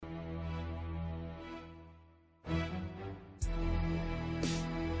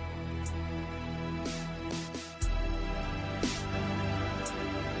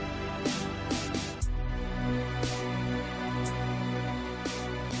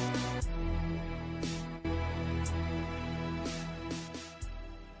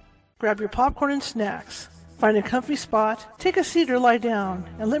Grab your popcorn and snacks. Find a comfy spot, take a seat or lie down,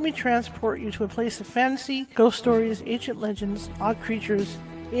 and let me transport you to a place of fantasy, ghost stories, ancient legends, odd creatures,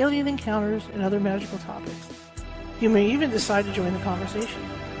 alien encounters, and other magical topics. You may even decide to join the conversation.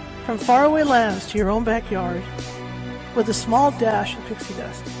 From faraway lands to your own backyard, with a small dash of pixie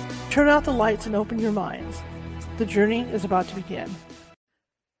dust, turn out the lights and open your minds. The journey is about to begin.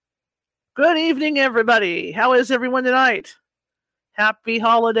 Good evening, everybody. How is everyone tonight? Happy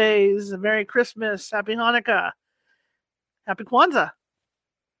holidays, Merry Christmas, Happy Hanukkah, Happy Kwanzaa,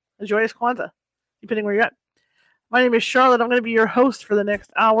 a joyous Kwanzaa, depending where you're at. My name is Charlotte. I'm going to be your host for the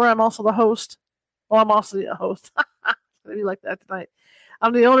next hour. I'm also the host. Well, I'm also the host. It's going to be like that tonight.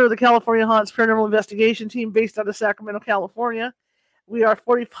 I'm the owner of the California Haunts Paranormal Investigation Team based out of Sacramento, California. We are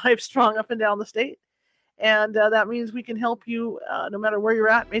 45 strong up and down the state. And that means we can help you no matter where you're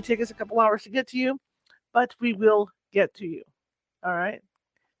at. It may take us a couple hours to get to you, but we will get to you. All right.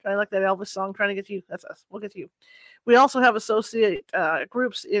 Kind of like that Elvis song, Trying to Get to You. That's us. We'll get to you. We also have associate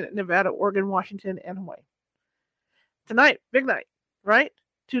groups in Nevada, Oregon, Washington, and Hawaii. Tonight, big night, right?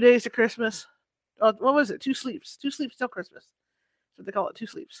 2 days to Christmas. What was it? 2 sleeps. 2 sleeps till Christmas. That's what they call it, 2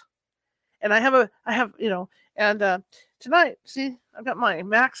 sleeps. And I have, tonight, see, I've got my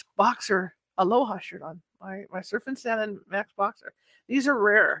Max Boxer Aloha shirt on. My Surfin' Santa Max Boxer. These are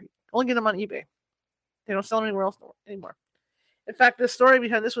rare. Only get them on eBay. They don't sell them anywhere else anymore. In fact, this story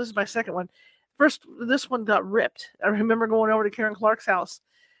behind this was my second one. First, this one got ripped. I remember going over to Karen Clark's house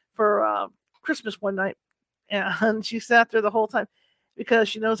for Christmas one night, and she sat there the whole time because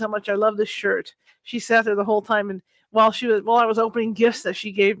she knows how much I love this shirt. She sat there the whole time, and while I was opening gifts that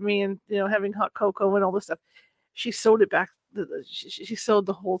she gave me, and having hot cocoa and all this stuff, she sewed it back. She sewed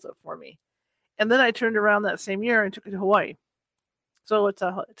the holes up for me, and then I turned around that same year and took it to Hawaii. So it's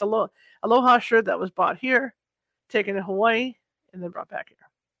a Aloha shirt that was bought here, taken to Hawaii, and then brought back here.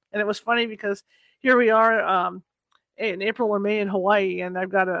 And it was funny because here we are in April or May in Hawaii, and I've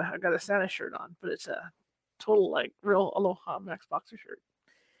got a Santa shirt on, but it's a total like real Aloha Max Boxer shirt.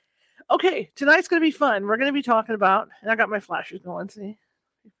 Okay, tonight's gonna be fun. We're gonna be talking about, and I got my flashes going. See,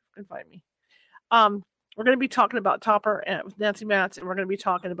 you can find me. We're gonna be talking about Topper with Nancy Matz, and we're gonna be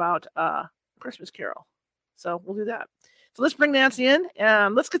talking about Christmas Carol. So we'll do that. So let's bring Nancy in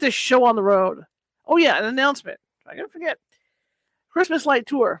and let's get this show on the road. Oh yeah, an announcement. I'm gonna forget. Christmas Light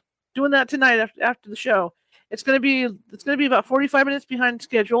Tour. Doing that tonight after the show. It's gonna be about 45 minutes behind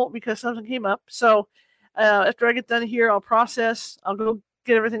schedule because something came up. So after I get done here, I'll process. I'll go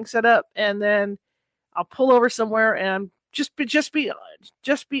get everything set up, and then I'll pull over somewhere and just be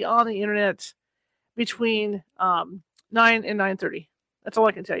on the internet between 9 and 9:30. That's all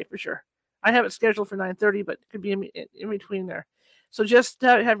I can tell you for sure. I have it scheduled for 9:30, but it could be in between there. So just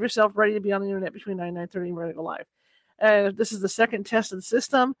have yourself ready to be on the internet between 9 and 9:30 and ready to go live. This is the second test of the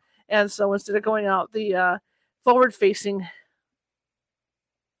system, and so instead of going out the forward-facing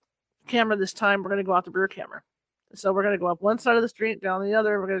camera this time, we're going to go out the rear camera. So we're going to go up one side of the street, down the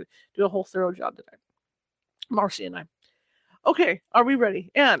other. We're going to do a whole thorough job today. Marcy and I. Okay, are we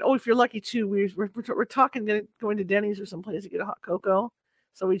ready? And if you're lucky too, we're talking going to Denny's or someplace to get a hot cocoa.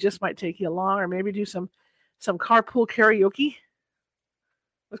 So we just might take you along, or maybe do some carpool karaoke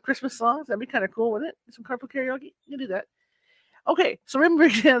with Christmas songs. That'd be kind of cool, wouldn't it? Some carpool karaoke. You can do that. Okay, so we're going to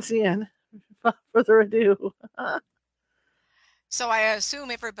bring Nancy in. Without further ado. So I assume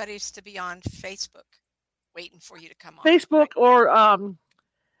everybody's to be on Facebook, waiting for you to come on. Facebook, right?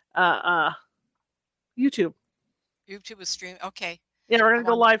 Or YouTube. YouTube is streaming. Okay. Yeah, we're going to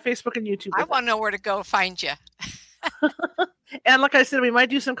go live Facebook and YouTube. I want to know where to go find you. And like I said, we might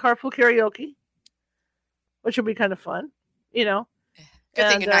do some carpool karaoke, which will be kind of fun, Good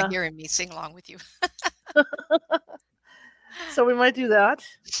thing you're not hearing me sing along with you. So we might do that.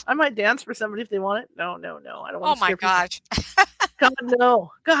 I might dance for somebody if they want it. No. I don't want to. Oh my gosh. God,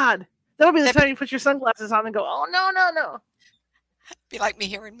 no. God. That'll be the time you put your sunglasses on and go, oh, no. Be like me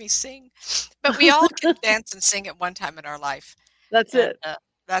hearing me sing. But we all can dance and sing at one time in our life. That's it.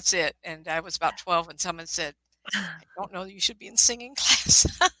 That's it. And I was about 12 when someone said, I don't know, you should be in singing class.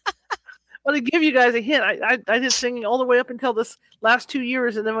 Well, to give you guys a hint, I did singing all the way up until this last 2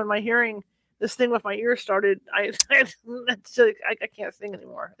 years, and then when my hearing, this thing with my ears started, I can't sing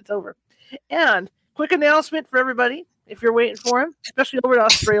anymore. It's over. And quick announcement for everybody, if you're waiting for him, especially over in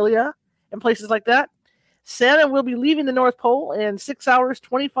Australia and places like that, Santa will be leaving the North Pole in 6 hours,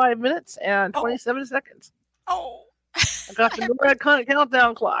 25 minutes, and 27 seconds. Oh. I got the NORAD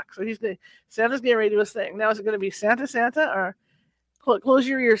countdown clock. So Santa's getting ready to do his thing. Now, is it going to be Santa, or close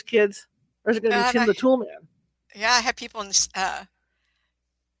your ears, kids? Or is it going to be Tim the Toolman? Yeah, I have people in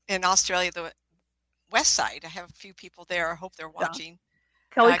Australia, the west side. I have a few people there. I hope they're watching.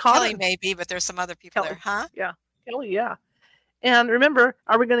 Kelly Kelly maybe, but there's some other people there, huh? Yeah, Kelly, yeah. And remember,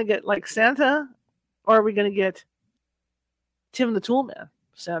 are we going to get like Santa, or are we going to get Tim the Toolman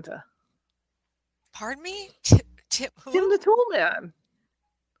Santa? Pardon me? Tim the Toolman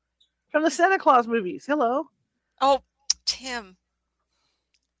from the Santa Claus movies. Hello. Oh, Tim.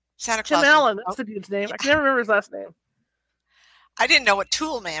 Santa Claus. Tim Allen. That's the dude's name. I can never remember his last name. I didn't know what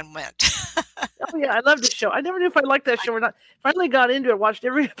Toolman meant. Oh yeah, I love this show. I never knew if I liked that show or not. Finally got into it. Watched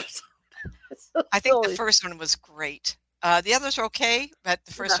every episode. So I think the first one was great. The others are okay, but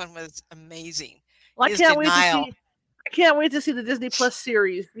the first one was amazing. Well, I can't wait to see the Disney Plus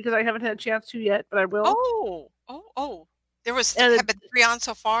series because I haven't had a chance to yet, but I will. Oh! There have been 3 on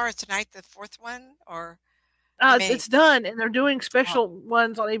so far. Is tonight the 4th one, or? It's done, and they're doing special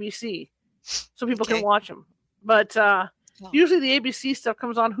ones on ABC, so people can watch them. But usually the ABC stuff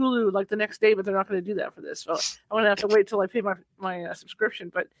comes on Hulu like the next day, but they're not going to do that for this. So I'm going to have to wait till I pay my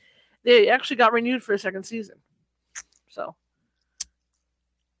subscription. But they actually got renewed for a 2nd season. So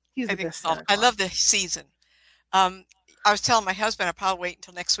he's the best. I love the season. I was telling my husband I'll probably wait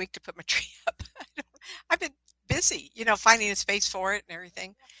until next week to put my tree up. I've been busy, finding a space for it and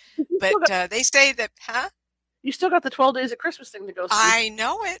everything. But they say that, You still got the 12 Days of Christmas thing to go see. I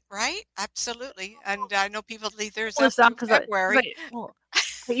know it, right? Absolutely. And I know people leave theirs up in February.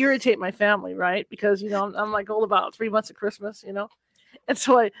 I irritate my family, right? Because, I'm like all about 3 months of Christmas, And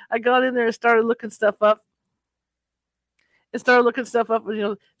so I got in there and started looking stuff up.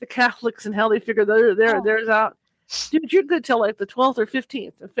 The Catholics and how they figure theirs out. Dude, you're good till like the 12th or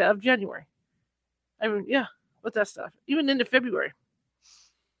 15th of January. I mean, yeah, with that stuff. Even into February.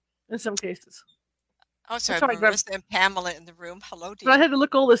 In some cases. Oh, sorry, Marissa and Pamela in the room. Hello, dear. But I had to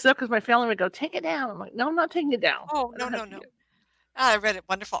look all this up because my family would go, take it down. I'm like, no, I'm not taking it down. Oh, no. I read a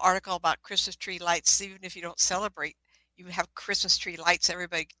wonderful article about Christmas tree lights. Even if you don't celebrate, you have Christmas tree lights,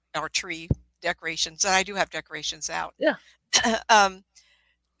 or tree decorations. And I do have decorations out. Yeah.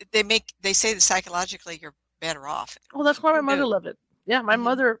 They say that psychologically you're better off. Well, that's why my mother loved it. Yeah, my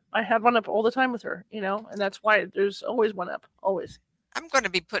mother, I had one up all the time with her, and that's why there's always one up, always. I'm going to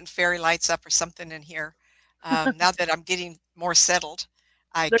be putting fairy lights up or something in here. Now that I'm getting more settled,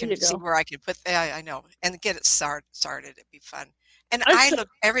 I can see where I can put. I know, and get it started. It'd be fun. And I look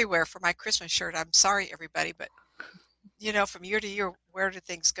everywhere for my Christmas shirt. I'm sorry, everybody, but from year to year, where do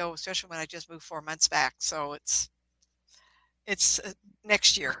things go? Especially when I just moved 4 months back. So it's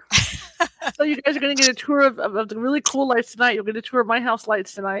next year. So you guys are going to get a tour of the really cool lights tonight. You'll get a tour of my house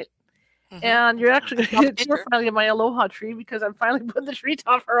lights tonight. Mm-hmm. And you're actually going to get a tour finally of my Aloha tree because I'm finally putting the tree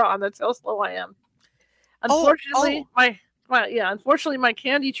topper on. That's how slow I am. Unfortunately, unfortunately my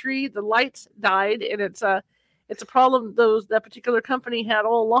candy tree, the lights died, and it's a problem that particular company had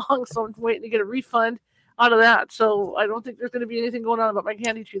all along. So I'm waiting to get a refund out of that. So I don't think there's going to be anything going on about my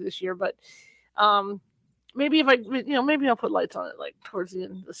candy tree this year. But maybe maybe I'll put lights on it like towards the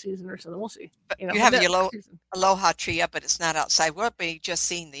end of the season or something. We'll see. You have the Aloha tree up, but it's not outside. We'll be just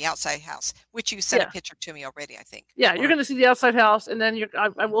seeing the outside house, which you sent a picture to me already, I think. Yeah, you're going to see the outside house, and then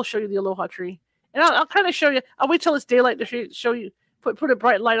I will show you the Aloha tree. And I'll kind of show you. I'll wait till it's daylight to show you. Put a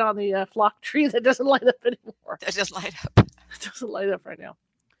bright light on the flock tree that doesn't light up anymore. That doesn't light up. It doesn't light up right now.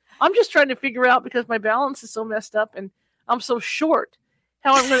 I'm just trying to figure out, because my balance is so messed up and I'm so short,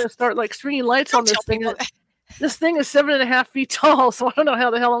 how I'm going to start like stringing lights on this thing. This thing is 7.5 feet tall, so I don't know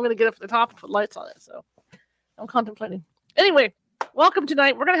how the hell I'm going to get up to the top and put lights on it. So I'm contemplating. Anyway, welcome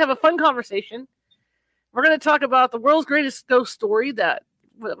tonight. We're going to have a fun conversation. We're going to talk about the world's greatest ghost story that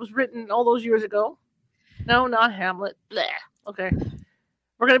was written all those years ago. No, not Hamlet. Blah. Okay.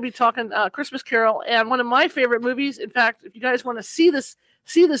 We're going to be talking Christmas Carol and one of my favorite movies. In fact, if you guys want to see this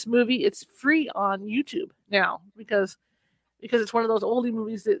movie, it's free on YouTube now because it's one of those oldie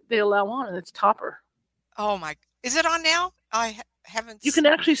movies that they allow on, and it's Topper. Oh my! Is it on now? I haven't. You can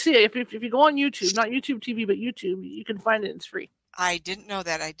actually see it if you go on YouTube, not YouTube TV, but YouTube. You can find it. It's free. I didn't know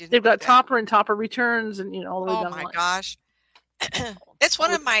that. They've got Topper and Topper Returns, and all the way down the line. Oh my gosh! It's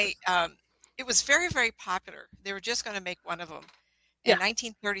one of my. It was very, very popular. They were just going to make one of them in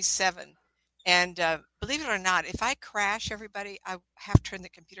 1937, and believe it or not, if I crash everybody, I have to turn the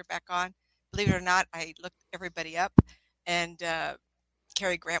computer back on. Believe it or not, I looked everybody up, and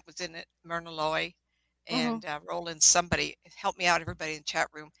Cary Grant was in it, Myrna Loy. And Roland, somebody help me out, everybody in the chat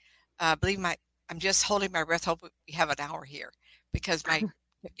room. I'm just holding my breath. Hope we have an hour here because my,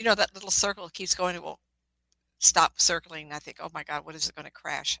 that little circle keeps going. It will stop circling. I think, oh my God, what is it going to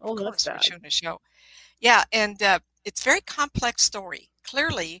crash? Oh, that's bad. We're shooting a show. Yeah, and it's a very complex story.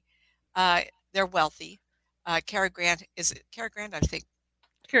 Clearly, they're wealthy. Cary Grant, I think.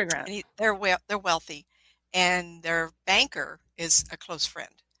 Cary Grant. They're wealthy, and their banker is a close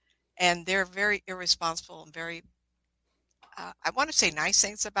friend. And they're very irresponsible and very, I want to say nice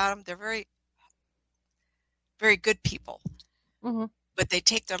things about them. They're very, very good people, Mm-hmm. but they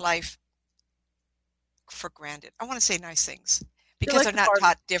take their life for granted. I want to say nice things They because like they're to not party.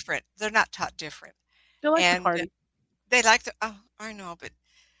 taught different. They're not taught different. They like to And party. they like to, oh, I know, but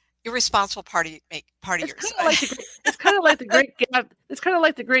irresponsible It's partiers. kind of like the great. It's kind of like the Great It's kind of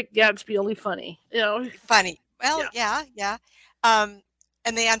like the Great Gatsby, only funny. Funny. Well, Yeah. yeah, yeah. Um,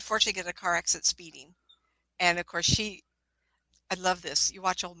 and they unfortunately get a car accident speeding. And of course, I love this. You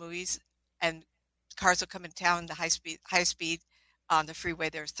watch old movies, and cars will come in town, the high speed on the freeway.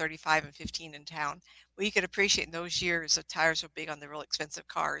 There's 35 and 15 in town. Well, you could appreciate in those years the tires were big on the real expensive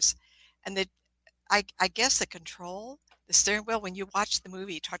cars, and I guess the control, the steering wheel. When you watch the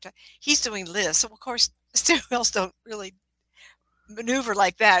movie, he's doing this, so of course the steering wheels don't really maneuver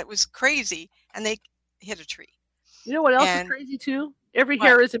like that. It was crazy, and they hit a tree. You know what else is And crazy too? Every what?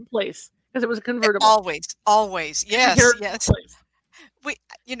 hair is in place because it was a convertible. Always, Every hair yes, is yes. in place. We,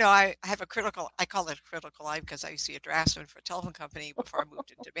 I have I call it a critical eye because I used to be a draftsman for a telephone company before I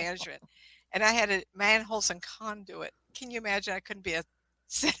moved into management. And I had a manholes and conduit. Can you imagine? I couldn't be a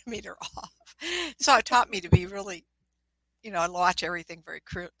centimeter off. So it taught me to be really, watch everything very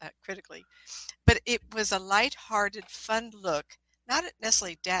critically. But it was a lighthearted, fun look, not at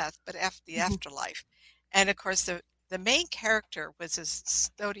necessarily death, but after the Mm-hmm. afterlife. And of course, the main character was this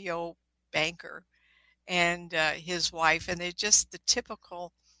studio banker and his wife, and they're just the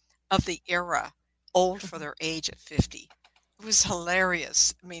typical of the era, old for their age at 50. It was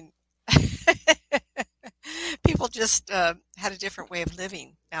hilarious. I mean, people just had a different way of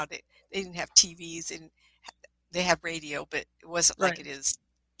living nowadays. They didn't have TVs, and they had radio, but it wasn't like Right. it is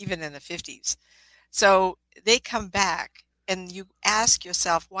even in the 50s. So they come back, and you ask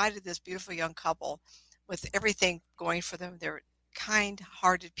yourself, why did this beautiful young couple, with everything going for them, they're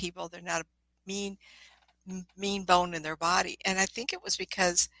kind-hearted people, they're not a mean bone in their body. And I think it was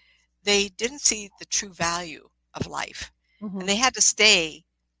because they didn't see the true value of life. Mm-hmm. And they had to stay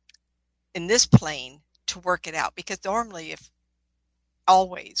in this plane to work it out. Because normally,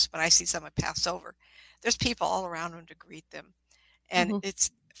 always, when I see someone pass over, there's people all around them to greet them. And Mm-hmm.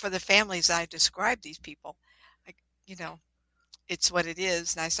 it's for the families I describe these people, like, it's what it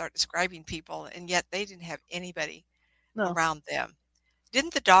is. And I start describing people, and yet they didn't have anybody No, around them.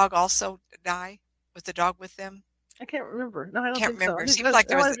 Didn't the dog also die? Was the dog with them? I can't remember. No, I don't Can't think so. remember. I It think seems like that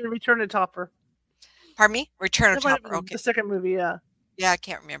there might was have been Return to Topper. pardon me? Return of That might have Topper. been Okay. the second movie. Yeah. Yeah, I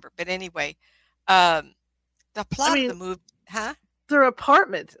can't remember. But anyway, um, the I plot of mean, the movie, huh? their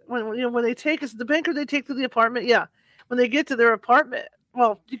apartment when they take us the banker they take to the apartment. Yeah, when they get to their apartment.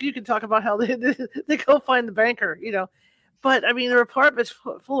 Well, you can talk about how they go find the banker. But I mean, their apartment's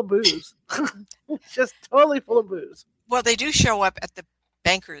full of booze. Just totally full of booze. Well, they do show up at the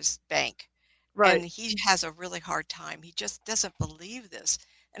banker's bank, and Right. he has a really hard time. He just doesn't believe this.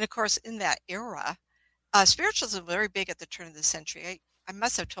 And of course, in that era, spiritualism was very big at the turn of the century. I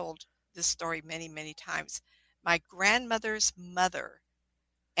must have told this story many, many times. My grandmother's mother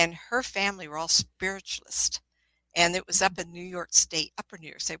and her family were all spiritualists. And it was up in New York State, upper New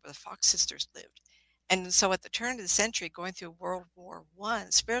York State, where the Fox sisters lived. And so at the turn of the century, going through World War I,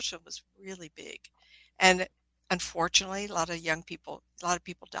 spiritualism was really big. And unfortunately, a lot of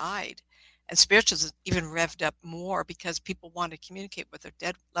people died. And spiritualism even revved up more because people wanted to communicate with their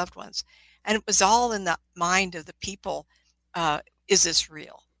dead loved ones. And it was all in the mind of the people, is this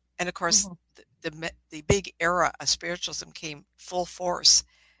real? And of course, Mm-hmm. the big era of spiritualism came full force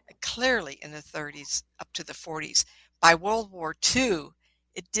clearly in the 30s up to the 40s. By World War II,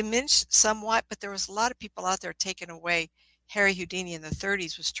 it diminished somewhat, but there was a lot of people out there taken away. Harry Houdini in the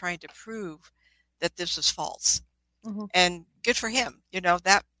 30s was trying to prove that this was false. Mm-hmm. And good for him,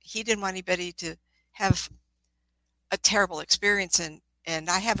 that he didn't want anybody to have a terrible experience. And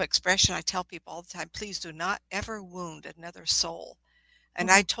I have an expression I tell people all the time, please do not ever wound another soul. And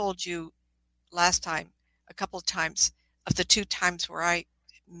Mm-hmm. I told you last time, a couple of times, of the 2 times where I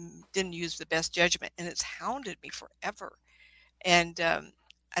didn't use the best judgment, and it's hounded me forever. And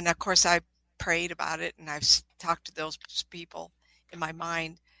of course, I prayed about it, and I've talked to those people in my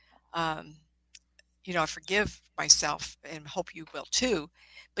mind. I forgive myself and hope you will too.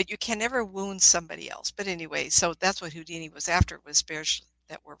 But you can never wound somebody else. But anyway, so that's what Houdini was after, was spirits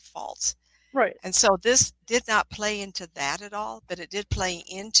that were false. Right. And so this did not play into that at all, but it did play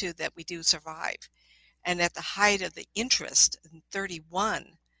into that we do survive. And at the height of the interest in 31,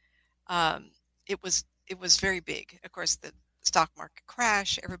 it was very big. Of course, the stock market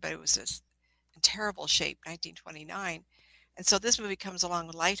crash, everybody was just in terrible shape, 1929. And so this movie comes along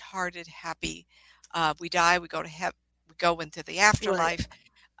lighthearted, happy, We die, we go to heaven, we go into the Right. afterlife.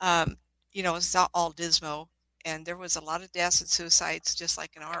 It's all dismal. And there was a lot of deaths and suicides, just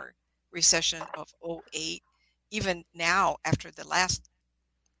like in our recession of '08. Even now, after the last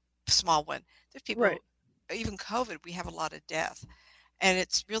small one, there's Right. people, even COVID, we have a lot of death. And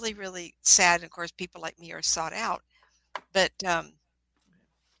it's really, really sad. And of course, people like me are sought out. But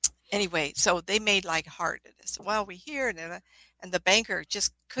anyway, so they made lighthearted. I said, well, we hear it. And the banker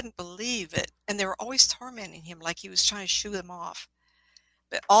just couldn't believe it. And they were always tormenting him like he was trying to shoo them off.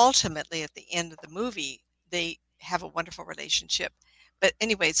 But ultimately, at the end of the movie, they have a wonderful relationship. But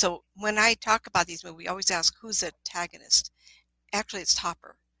anyway, so when I talk about these movies, we always ask who's the antagonist. Actually, it's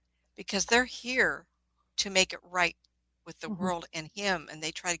Topper, because they're here to make it right with the world and him, and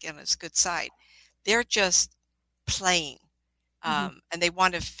they try to get on his good side. They're just playing, and they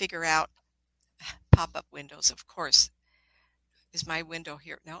want to figure out pop-up windows, of course. Is my window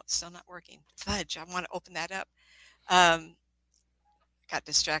here? No, it's still not working. Fudge, I want to open that up. Got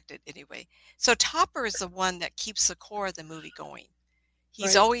distracted anyway. So Topper is the one that keeps the core of the movie going.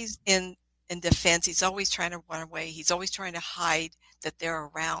 He's always in defense. He's always trying to run away. He's always trying to hide that they're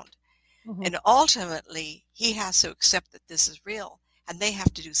around. And ultimately, he has to accept that this is real, and they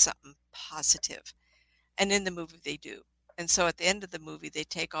have to do something positive. And in the movie, they do. And so at the end of the movie, they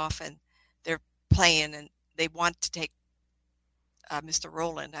take off, and they're playing, and they want to take Mr.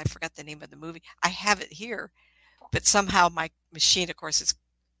 Roland. I forgot the name of the movie. I have it here. But somehow my machine, of course, is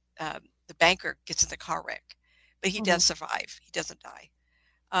the banker gets in the car wreck. But he does survive. He doesn't die.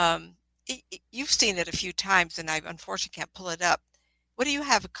 You've seen it a few times, and I unfortunately can't pull it up. What do you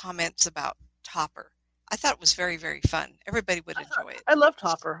have comments about Topper? I thought it was very, very fun. Everybody would enjoy it. I love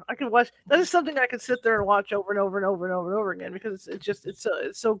Topper. I can watch. That is something I could sit there and watch over and over and over and over and over again, because it's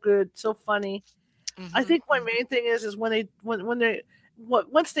so good, so funny. I think my main thing is when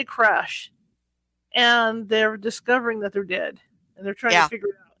once they crash, and they're discovering that they're dead, and they're trying to figure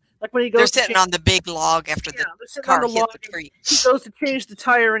it out. Like when he goes, they're sitting on the big log after the car hit the tree. He goes to change the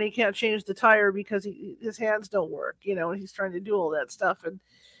tire, and he can't change the tire because his hands don't work. And he's trying to do all that stuff, and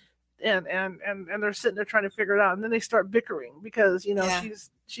they're sitting there trying to figure it out, and then they start bickering because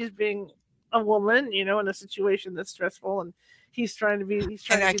she's being a woman, in a situation that's stressful, and he's trying to be.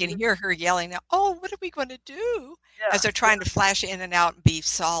 And I can hear her yelling now. Oh, what are we going to do? As they're trying to flash in and out and be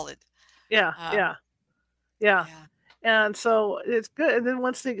solid. Yeah. And so it's good. And then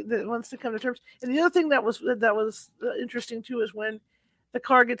once they come to terms, and the other thing that was interesting too is when the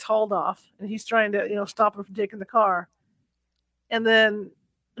car gets hauled off, and he's trying to stop him from taking the car, and then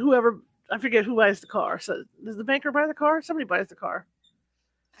I forget who buys the car. So does the banker buy the car? Somebody buys the car.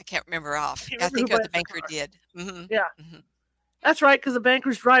 I can't remember off. I think the banker did. Yeah. That's right, because the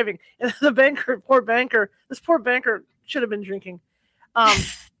banker's driving, and this poor banker should have been drinking.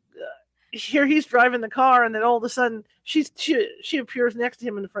 Here he's driving the car, and then all of a sudden she appears next to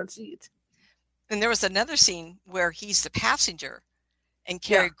him in the front seat. And there was another scene where he's the passenger, and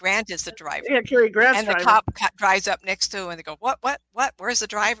Cary Grant is the driver. Yeah, Cary Grant's and the cop drives up next to him, and they go, "What? Where's the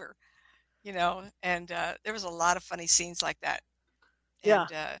driver?" And there was a lot of funny scenes like that.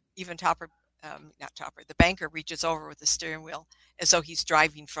 And even Topper, not Topper, the banker reaches over with the steering wheel as though he's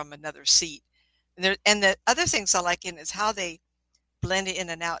driving from another seat. And the other things I like in is how they blended in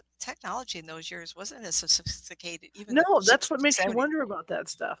and out. Technology in those years wasn't as sophisticated. That's what makes you wonder about that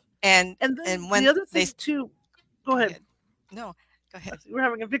stuff. And when the other thing too. Go ahead. No, go ahead. We're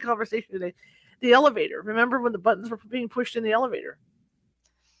having a big conversation today. The elevator. Remember when the buttons were being pushed in the elevator?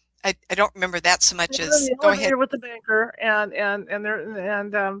 I don't remember that so much as go ahead with the banker and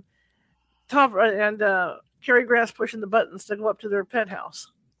Tom and Cary Grant's pushing the buttons to go up to their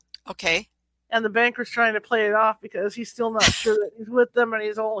penthouse. Okay. And the banker's trying to play it off because he's still not sure that he's with them, and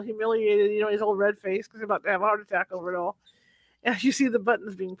he's all humiliated, he's all red faced because he's about to have a heart attack over it all. And you see the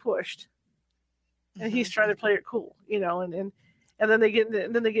buttons being pushed, and he's trying to play it cool, and then they get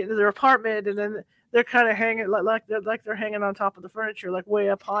into their apartment, and then they're kind of hanging like they're hanging on top of the furniture, like way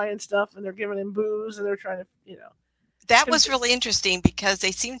up high and stuff, and they're giving him booze, and they're trying to, That was really interesting because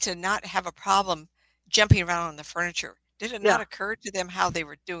they seem to not have a problem jumping around on the furniture. Did it not occur to them how they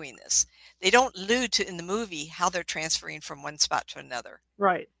were doing this? They don't allude to in the movie how they're transferring from one spot to another.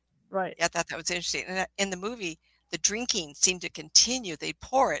 Right. Yeah, I thought that was interesting. And in the movie, the drinking seemed to continue. They'd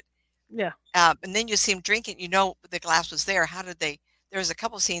pour it. Yeah. And then you see them drinking. The glass was there. How did they? There was a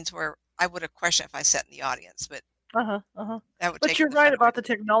couple of scenes where I would have questioned if I sat in the audience, but But you're right about the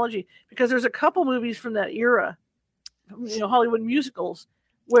technology, because there's a couple movies from that era, Hollywood musicals,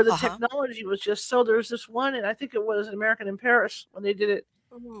 where the technology was just so. There's this one, and I think it was American in Paris when they did it.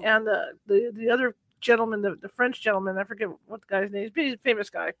 Ooh. And the other gentleman, the French gentleman, I forget what the guy's name is, but he's a famous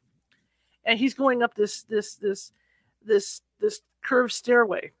guy. and he's going up this curved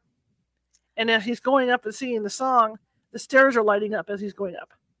stairway, and as he's going up and singing the song, the stairs are lighting up as he's going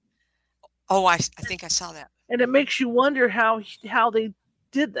up. Oh, I think I saw that. And it makes you wonder how they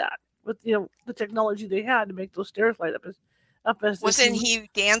did that with the technology they had to make those stairs light up as. Wasn't he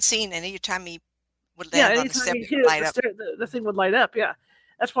dancing? And anytime he would land on the step, it would light up. The thing would light up. Yeah,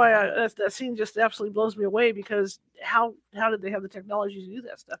 that's why that scene just absolutely blows me away, because how did they have the technology to do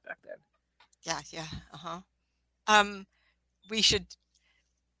that stuff back then? Yeah. We should.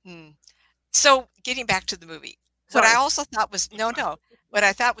 So getting back to the movie, Sorry. what I also thought was what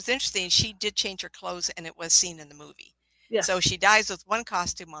I thought was interesting, she did change her clothes, and it was seen in the movie. Yes. So she dies with one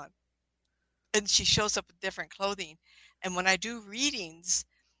costume on, and she shows up with different clothing. And when I do readings,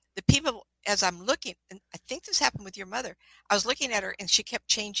 the people, as I'm looking, and I think this happened with your mother, I was looking at her, and she kept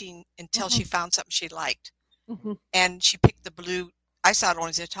changing until she found something she liked. And she picked the blue. I saw it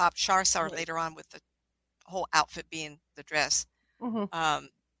only as the top. Shar saw her later on with the whole outfit being the dress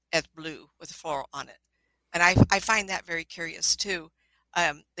as blue with the floral on it. And I find that very curious too.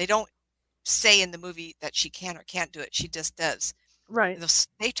 They don't say in the movie that she can or can't do it. She just does. Right.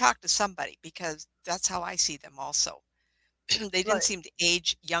 They talk to somebody, because that's how I see them also. They didn't seem to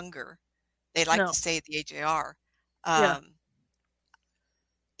age younger. They like to stay at the age they are.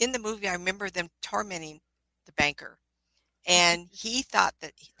 In the movie, I remember them tormenting the banker, and he thought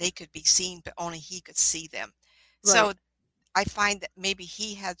that they could be seen, but only he could see them. Right. So I find that maybe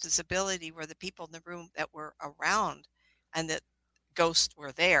he has this ability where the people in the room that were around and that ghosts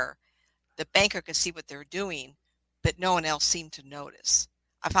were there, the banker could see what they were doing, but no one else seemed to notice.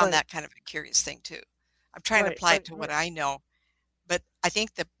 I found that kind of a curious thing too. I'm trying to apply it to what I know, but I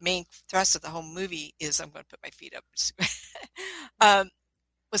think the main thrust of the whole movie is, I'm going to put my feet up,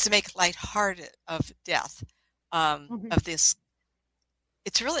 was to make lighthearted of death, of this.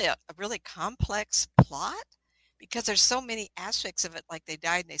 It's really a really complex plot, because there's so many aspects of it. Like, they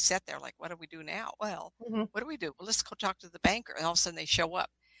died and they sat there like, what do we do now? Well, what do we do? Well, let's go talk to the banker. And all of a sudden they show up.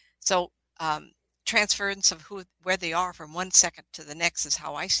 So transference of where they are from one second to the next is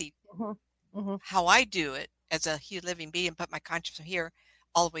how I see how I do it as a living being, put my conscience from here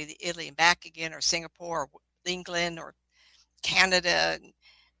all the way to Italy and back again, or Singapore, or England, or Canada.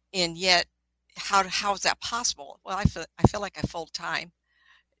 And yet, how is that possible? Well, I feel like I full time.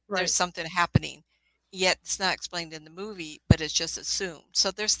 There's something happening. Yet it's not explained in the movie, but it's just assumed.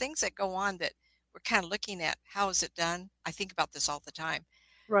 So there's things that go on that we're kind of looking at. How is it done? I think about this all the time.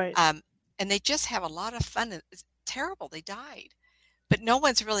 Right. And they just have a lot of fun. It's terrible. They died. But no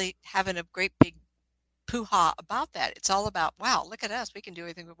one's really having a great big poo-ha about that. It's all about, wow, look at us. We can do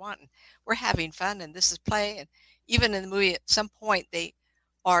anything we want. And we're having fun, and this is play. And even in the movie, at some point, they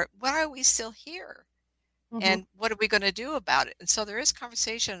are, why are we still here? And what are we going to do about it? And so there is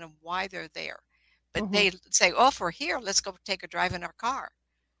conversation on why they're there. But they say, oh, if we're here, let's go take a drive in our car.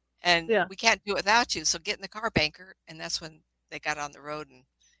 And we can't do it without you. So get in the car, banker. And that's when they got on the road, and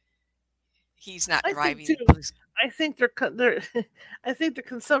he's not driving. I think I think the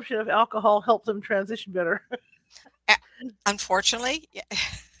consumption of alcohol helped them transition better. Unfortunately,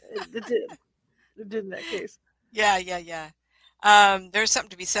 it did. It did in that case. Yeah. There's something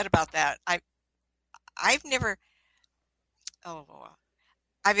to be said about that. I've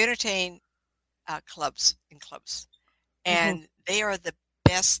entertained clubs, and they are the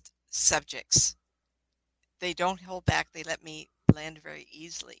best subjects. They don't hold back. They let me blend very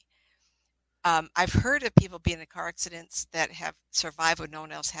easily. I've heard of people being in car accidents that have survived when no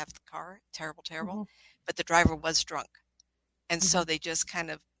one else has the car. Terrible. But the driver was drunk. And so they just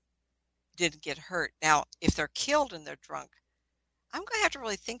kind of didn't get hurt. Now, if they're killed and they're drunk, I'm going to have to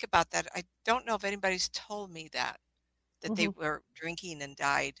really think about that. I don't know if anybody's told me that they were drinking and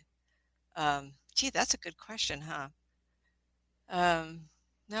died. Gee, that's a good question, huh?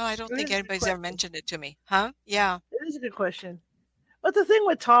 No, I don't think anybody's ever mentioned it to me. Huh? Yeah. It is a good question. But the thing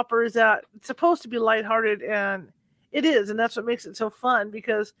with Topper is that it's supposed to be lighthearted, and it is, and that's what makes it so fun,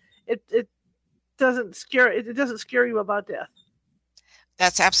 because it doesn't scare you about death.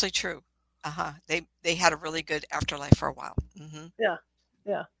 That's absolutely true. They had a really good afterlife for a while.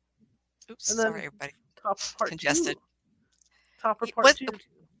 Yeah. Oops, sorry, everybody. Congested. Topper part 2.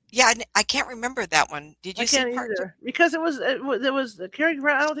 Yeah, I can't remember that one. Did you see part 2? Because it was Cary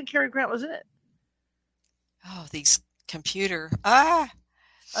Grant. I don't think Cary Grant was in it. Oh, these computer. I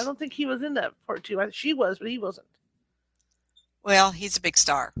don't think he was in that part 2. She was, but he wasn't. Well, he's a big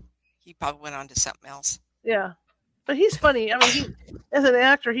star. He probably went on to something else. Yeah, but he's funny. I mean, as an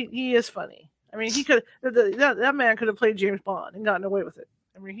actor, he is funny. I mean, he could that man could have played James Bond and gotten away with it.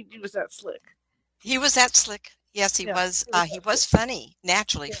 I mean, he was that slick. He was that slick. Yes, he Yeah, was. he was He desperate. was funny,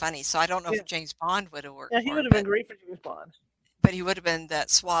 naturally Yeah, funny. So I don't know yeah, if James Bond would have worked yeah. He for would him, have been great for James Bond. but he would have been that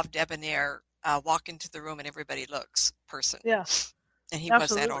suave, debonair, walk into the room and everybody looks person, Yeah, and he was that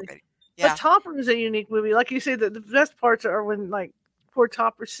absolutely. already. But Yeah. Topper is a unique movie. Like you say, the best parts are when like poor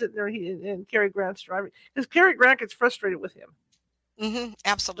Topper's sitting there, and Cary Grant's driving, because Cary Grant gets frustrated with him the way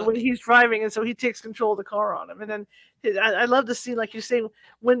Absolutely. he's driving, and so he takes control of the car on him. And then I love to see, like you say,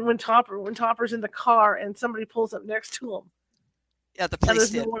 when Topper's in the car and somebody pulls up next to him, Yeah, the and police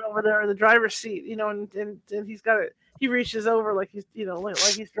there's no did. one over there in the driver's seat, and he's got it. He reaches over like he's like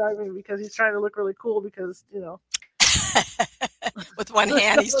he's driving because he's trying to look really cool because With one there's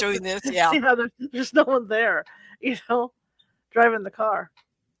hand, no he's one, doing this. Yeah. there's no one there, you know, driving the car.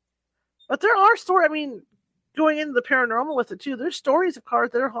 But there are stories. I mean, going into the paranormal with it too. There's stories of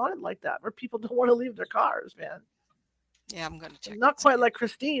cars that are haunted like that, where people don't want to leave their cars, man. Yeah, I'm going to check Not this quite again. like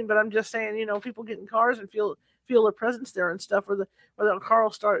Christine, but I'm just saying, people get in cars and feel their presence there and stuff, where the car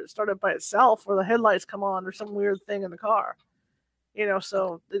will start up by itself, or the headlights come on, or some weird thing in the car.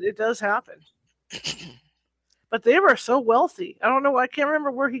 So it does happen. But they were so wealthy. I don't know. I can't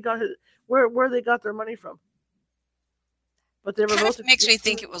remember where he got where they got their money from. But they were Kind of both makes me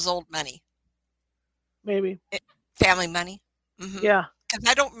think it was old money, maybe. family money. Because Yeah.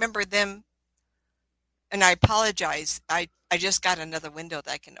 I don't remember them. And I apologize. I just got another window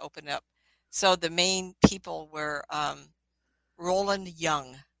that I can open up. So the main people were Roland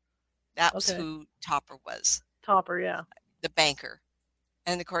Young. That was Okay. who Topper was, Topper. Yeah. the banker.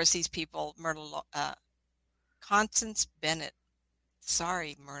 And of course, these people, Constance Bennett.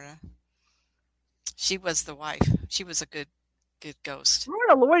 Sorry, Myrna. She was the wife. She was a good ghost.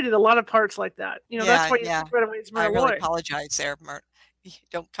 Myrna Loy did a lot of parts like that. That's Yeah, why you yeah. think right away it's I Myrna really Loy. apologize there, Myrna.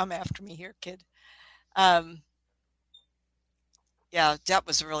 Don't come after me here, kid. Um, yeah, that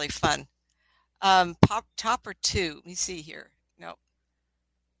was really fun. Topper 2. Let me see here. No.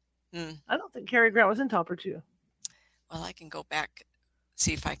 I don't think Cary Grant was in Topper 2. Well, I can go back,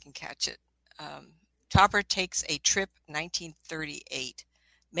 see if I can catch it. Topper Takes a Trip, 1938.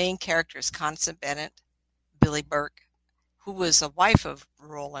 Main characters Constance Bennett, Billy Burke, who was the wife of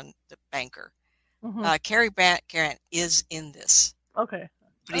Roland, the banker. Cary Grant is in this. Okay.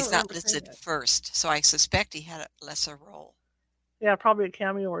 But he's not listed first, so I suspect he had a lesser role. Yeah, probably a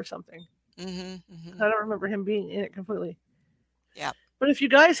cameo or something. I don't remember him being in it completely. Yeah. But if you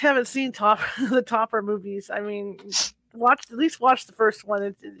guys haven't seen the Topper movies, I mean, at least watch the first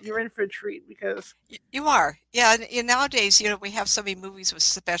one. You're in for a treat because you are. Yeah, and nowadays, we have so many movies with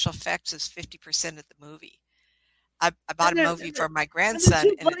special effects as 50% of the movie. I bought a movie for my grandson. And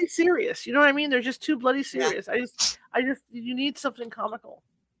they're too bloody serious. You know what I mean? They're just too bloody serious. Yeah. I just you need something comical.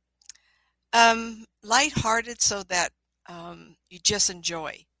 Lighthearted so that you just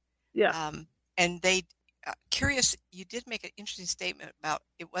enjoy. Yeah. And they curious. You did make an interesting statement about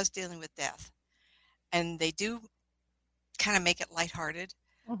it was dealing with death, and they do kind of make it lighthearted.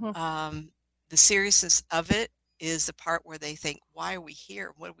 The seriousness of it is the part where they think, "Why are we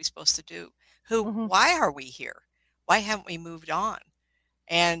here? What are we supposed to do? Why are we here? Why haven't we moved on?"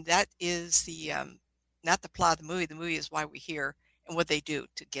 And that is the not the plot of the movie. The movie is why we're here and what they do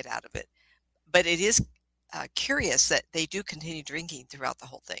to get out of it. But it is curious that they do continue drinking throughout the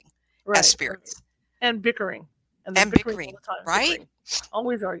whole thing, as spirits, and bickering, and bickering all the time, right? Bickering.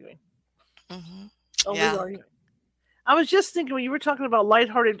 Always arguing. Always Yeah. arguing. I was just thinking when you were talking about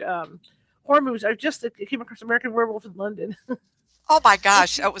lighthearted horror movies, I just came across American Werewolf in London. Oh my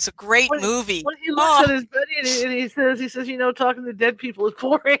gosh, that was a great movie. When he looks at his buddy and he says, talking to dead people is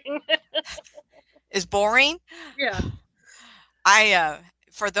boring. Is boring? Yeah.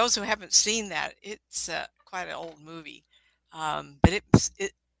 For those who haven't seen that, it's quite an old movie, but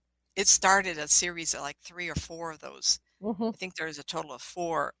it started a series of like 3 or 4 of those. I think there's a total of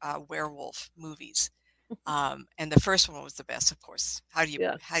 4 werewolf movies, and the first one was the best, of course. How do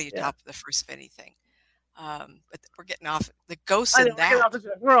you top the first of anything? But we're getting off the ghosts in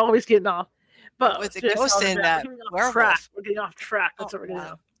that. We're always getting off, but with the ghost in that werewolf, we're getting off track. That's what we're getting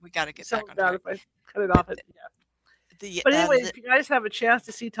off. We got to get back on track. If I cut it off, but anyway, if you guys have a chance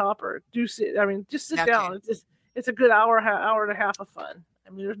to see Topper, do sit. I mean, just sit down. It's a good hour and a half of fun. I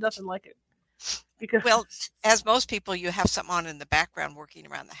mean, there's nothing like it. Because as most people, you have something on in the background working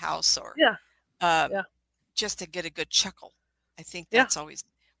around the house, or just to get a good chuckle. I think that's always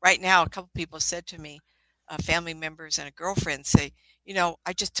right now. A couple people said to me, family members and a girlfriend say,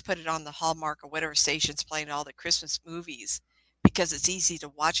 I just put it on the Hallmark or whatever station's playing all the Christmas movies because it's easy to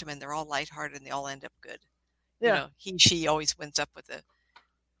watch them and they're all lighthearted and they all end up good. Yeah. She always ends up with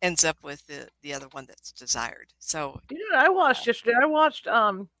the other one that's desired. So I watched yesterday. I watched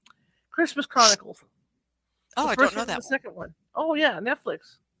Christmas Chronicles. Oh, The I don't first know one and that the one. second one. Oh yeah,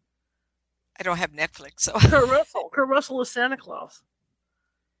 Netflix. I don't have Netflix, so Kurt Russell. Kurt Russell is Santa Claus.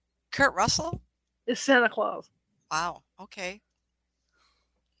 Kurt Russell? Is Santa Claus. Wow. Okay.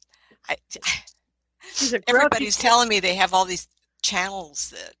 I, He's a grouchy everybody's kid. telling me they have all these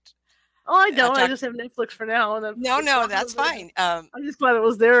channels that Oh, I don't. I talk. just have Netflix for now, and No, it's no, on that's there. fine. I'm just glad it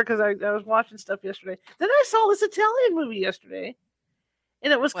was there because I was watching stuff yesterday. Then I saw this Italian movie yesterday,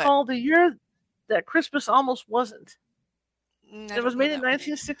 and it was what? called The Year That Christmas Almost Wasn't. I It was don't know made in that one.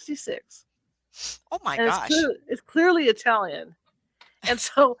 1966, Oh my and gosh. it's clearly Italian, and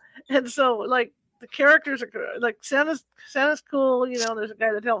so like the characters are like Santa's cool, you know. There's a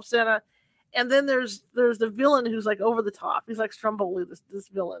guy that helps Santa, and then there's the villain who's like over the top. He's like Stromboli, this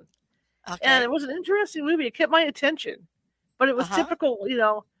villain, and Okay. it was an interesting movie. It kept my attention, but it was typical, you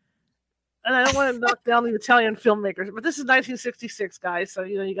know. And I don't want to knock down the Italian filmmakers, but this is 1966, guys. So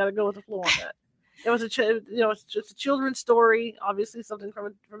you know you got to go with the flow on that. It was it's just a children's story, obviously something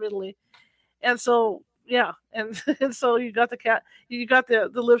from Italy, and so yeah, and and so you got you got the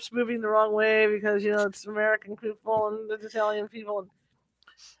lips moving the wrong way because you know it's American people and the Italian people,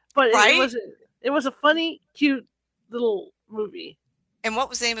 but Right? it was a funny, cute little movie. And what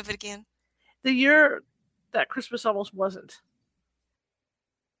was the name of it again? The Year That Christmas Almost Wasn't.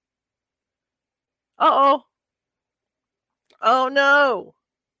 Uh-oh. Oh no.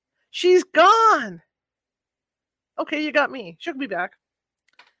 She's gone. Okay, you got me. She'll be back.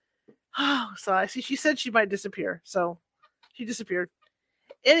 Oh, so I see she said she might disappear. So she disappeared.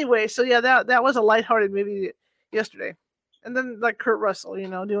 Anyway, so yeah, that was a lighthearted movie yesterday. And then like Kurt Russell, you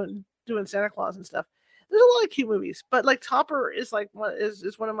know, doing Santa Claus and stuff. There's a lot of cute movies, but like Topper is like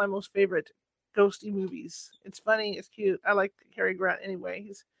is one of my most favorite ghosty movies. It's funny, it's cute. I like Cary Grant anyway.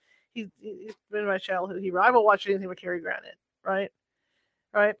 He's been my childhood hero. I will watch anything with Cary Grant in it, right?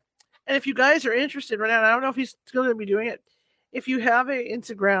 Right. And if you guys are interested right now, I don't know if he's still going to be doing it. If you have a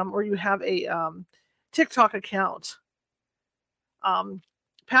Instagram or you have a TikTok account,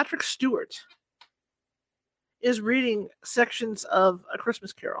 Patrick Stewart is reading sections of A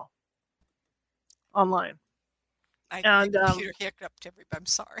Christmas Carol online. My computer hiccuped everybody. I'm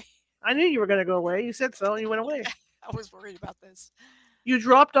sorry. I knew you were going to go away. You said so. You went away. I was worried about this. You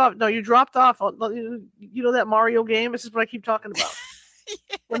dropped off. No, you dropped off. You know that Mario game? This is what I keep talking about.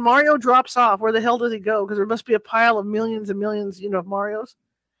 Yeah. When Mario drops off, where the hell does he go? Because there must be a pile of millions and millions, you know, of Marios.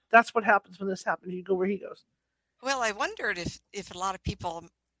 That's what happens when this happens. You go where he goes. Well, I wondered if a lot of people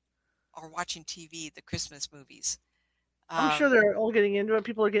are watching TV, the Christmas movies. I'm sure they're all getting into it.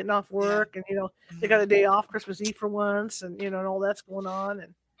 People are getting off work, and you know they got a day off Christmas Eve for once, and you know, and all that's going on.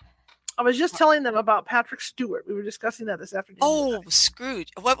 And I was just telling them about Patrick Stewart. We were discussing that this afternoon. Oh,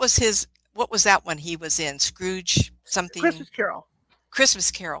 Scrooge! What was that one he was in? Scrooge something. Christmas Carol.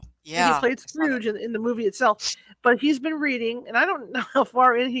 Christmas Carol. Yeah. And he played Scrooge in the movie itself. But he's been reading, and I don't know how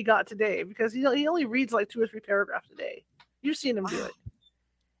far in he got today because he only reads like 2 or 3 paragraphs a day. You've seen him do it.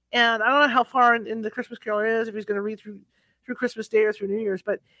 And I don't know how far in the Christmas Carol is, if he's going to read through Christmas Day or through New Year's,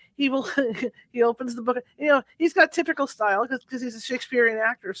 but he will. He opens the book. You know, he's got typical style because he's a Shakespearean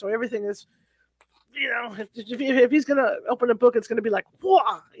actor, so everything is, you know, if he's going to open a book, it's going to be like,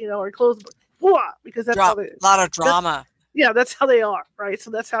 whoa, you know, or close the book, whoa, because that's how a lot of drama. Yeah, that's how they are, right? So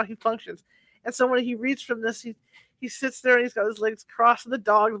that's how he functions. And so when he reads from this, he sits there and he's got his legs crossed and the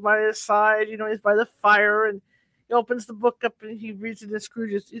dog's by his side. You know, he's by the fire and he opens the book up and he reads it in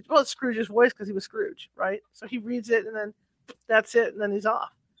Scrooge's voice because he was Scrooge, right? So he reads it and then that's it, and then he's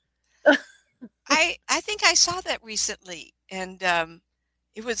off. I think I saw that recently, and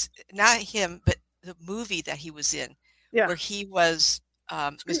it was not him, but the movie that he was in, where he was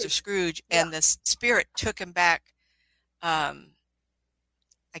Mr. Scrooge, and the spirit took him back.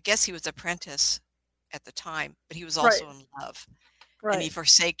 I guess he was apprentice at the time, but he was also in love. Right. And he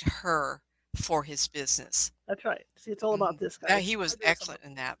forsaked her for his business. That's right. See, it's all about this guy. Yeah, he was excellent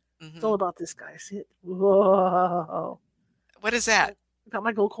in that. Mm-hmm. It's all about this guy. See it? Whoa. What is that? About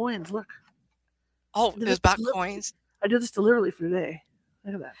my gold coins. Look. Oh, it was about coins? I did this deliberately for today.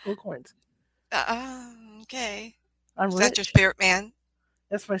 Look at that. Gold coins. Okay. Is that your spirit man?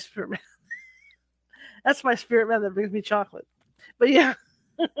 That's my spirit man. That's my spirit man that brings me chocolate. But yeah.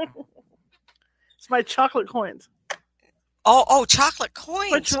 It's my chocolate coins. Oh, chocolate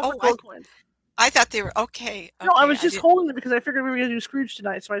coins. My chocolate gold coins. I thought they were okay. No, I was just holding them because I figured we were going to do Scrooge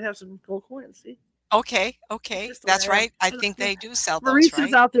tonight, so I'd have some gold coins. See? Okay. That's right. I think they do sell those,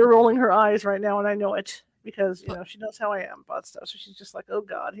 Maurice's out there rolling her eyes right now, and I know it because, you know, she knows how I am about stuff. So she's just like, oh,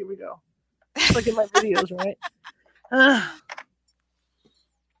 God, here we go. It's like in my videos, right?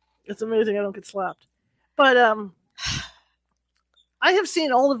 It's amazing I don't get slapped. But I have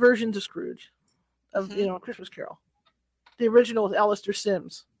seen all the versions of Scrooge. of A Christmas Carol. The original with Alistair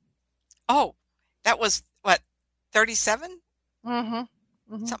Sims. Oh, that was what, 37?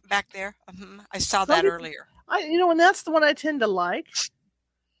 Mm-hmm. Something back there. I saw that earlier. And that's the one I tend to like.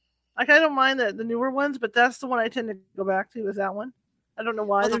 Like, I don't mind the newer ones, but that's the one I tend to go back to, is that one. I don't know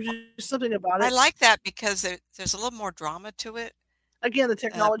why. There's just something about it. I like that because there's a little more drama to it. Again, the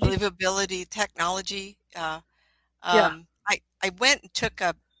technology. Believability, technology. Yeah. I went and took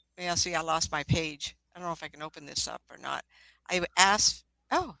see, I lost my page. I don't know if I can open this up or not. I asked,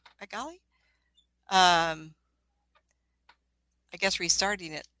 oh, by golly. I guess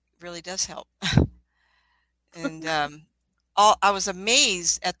restarting it really does help. And I was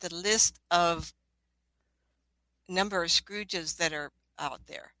amazed at the list of number of Scrooges that are out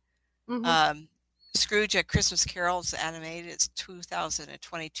there. Scrooge: A Christmas Carol is animated. It's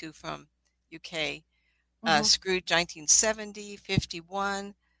 2022 from UK. Scrooge 1970,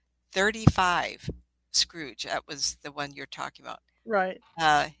 51, 35. Scrooge. That was the one you're talking about. Right.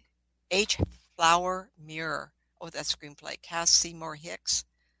 H. Flower Muir. Oh, that screenplay. Cass Seymour Hicks.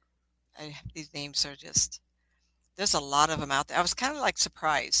 These names are just... There's a lot of them out there. I was kind of like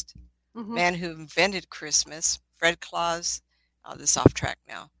surprised. Man Who Invented Christmas. Fred Claus. Oh, this is off track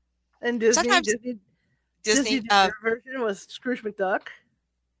now. And Disney their version was Scrooge McDuck.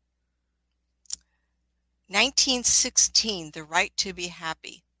 1916, The Right to Be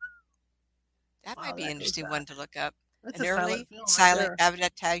Happy. That might be an interesting one to look up. That's an early silent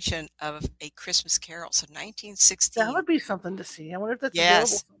adaptation of A Christmas Carol. So 1916. That would be something to see. I wonder if that's available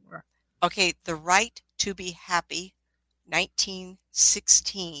somewhere. Okay, The Right to Be Happy,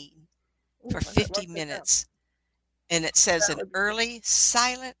 1916, for 50 minutes. And it says an early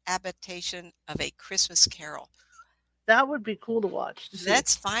silent adaptation of A Christmas Carol. That would be cool to watch.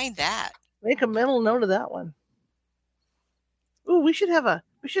 Let's find that. Make a mental note of that one. Ooh, we should have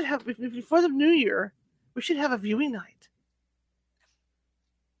before the new year, we should have a viewing night.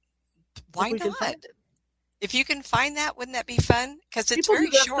 Why not? If you can find that, wouldn't that be fun? Because it's very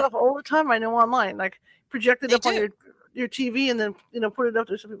short. People do that stuff all the time. I know online, like project it up on your TV and then put it up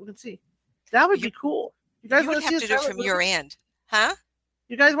there so people can see. That would be cool. You guys want to see a silent from movie? Your end, huh?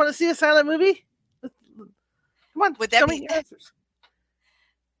 You guys want to see a silent movie? Come on, would that be? Your answers.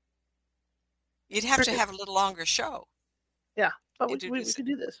 You'd have to have a little longer show. Yeah, but we could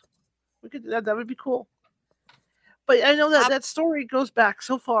do this. We could do that. That would be cool. But I know that story goes back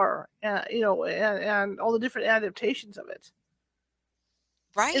so far, and all the different adaptations of it.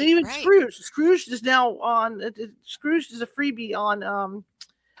 Right. And even Scrooge. Scrooge is now on. Scrooge is a freebie on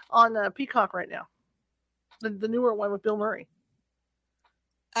Peacock right now. The newer one with Bill Murray.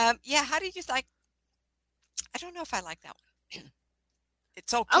 Yeah. How did you like? I don't know if I like that one.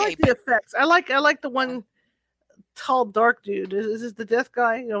 It's okay. I like the effects. I like the one tall, dark dude. Is this the death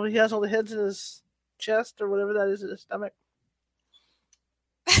guy? He has all the heads in his chest or whatever that is in his stomach.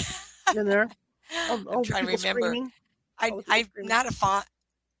 In there. I'm trying to remember. I'm not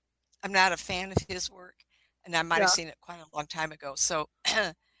a fan of his work, and I might have seen it quite a long time ago. So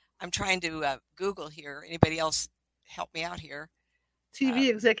I'm trying to Google here. Anybody else help me out here? TV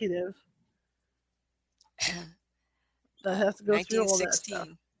executive. That has to go through all that stuff.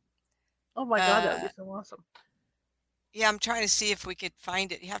 Oh my God, that would be so awesome. Yeah, I'm trying to see if we could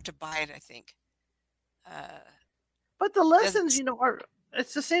find it. You have to buy it, I think. But the lessons,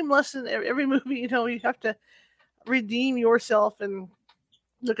 it's the same lesson every movie. You have to redeem yourself and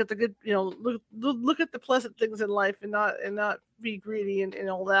look at the good. Look at the pleasant things in life and not be greedy and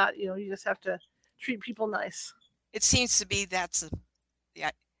all that. You just have to treat people nice. It seems to be that's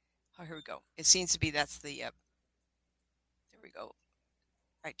here we go. It seems to be that's the. There we go.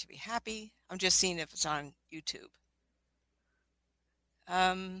 Right to Be Happy. I'm just seeing if it's on YouTube.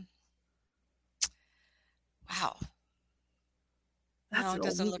 Wow. No, it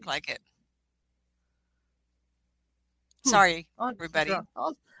doesn't look like it. Sorry, everybody.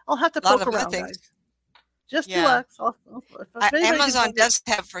 I'll have to poke around, guys. Just relax. Amazon does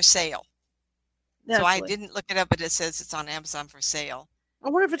have for sale. Naturally. So I didn't look it up, but it says it's on Amazon for sale. I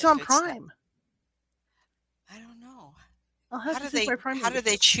wonder if it's on Prime. I don't know. How do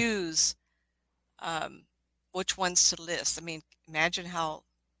they choose which ones to list? I mean, imagine how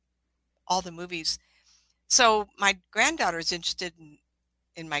all the movies. So my granddaughter's interested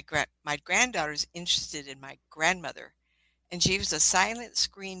in my granddaughter's interested in my grandmother, and she was a silent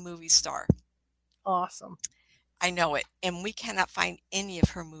screen movie star. Awesome. I know it, and we cannot find any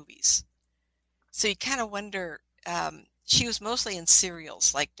of her movies. So you kind of wonder. She was mostly in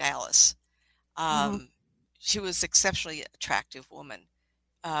serials like Dallas. She was exceptionally attractive woman.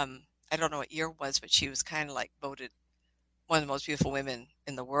 I don't know what year it was, but she was kind of like voted one of the most beautiful women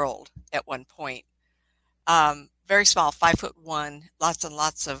in the world at one point. Very small, 5'1", lots and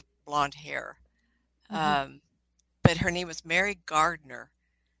lots of blonde hair. Mm-hmm. But her name was Mary Gardner.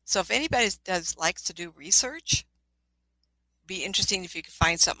 So if anybody likes to do research, be interesting if you could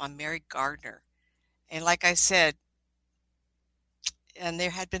find something on Mary Gardner. And like I said, and there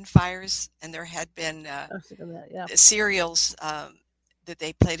had been fires, and there had been I was thinking that. Yeah. serials that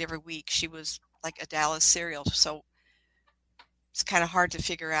they played every week. She was like a Dallas serial, so it's kind of hard to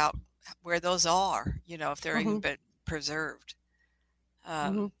figure out where those are. If they're even Mm-hmm. been preserved.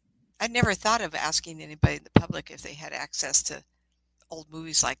 Mm-hmm. Um, I'd never thought of asking anybody in the public if they had access to old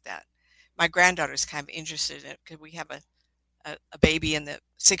movies like that. My granddaughter's kind of interested in it because we have a baby and the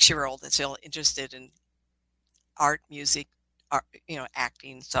 6-year-old that's still interested in art, music, art,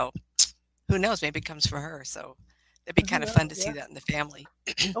 acting. So who knows? Maybe it comes from her. So it'd be Who kind of fun knows? to see Yeah. that in the family.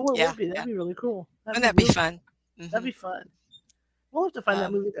 Oh, it Yeah, would be. That'd yeah. be really cool. That'd Wouldn't be that be really. fun? That'd Hmm. be fun. We'll have to find that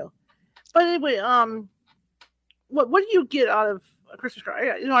Um, movie though. But anyway, what do you get out of A Christmas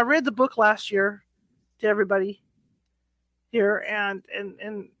Carol? I read the book last year to everybody here, and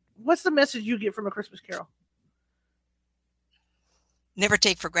what's the message you get from A Christmas Carol? Never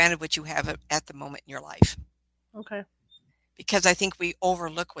take for granted what you have at the moment in your life, Okay. because I think we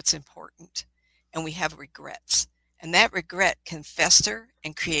overlook what's important and we have regrets. And that regret can fester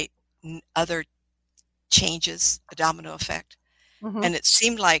and create other changes, a domino effect. Mm-hmm. And it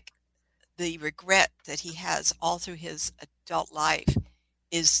seemed like the regret that he has all through his adult life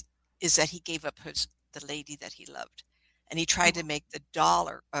is is that he gave up the lady that he loved, and he tried to make the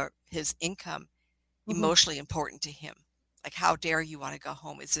dollar or his income Mm-hmm. emotionally important to him. Like, how dare you want to go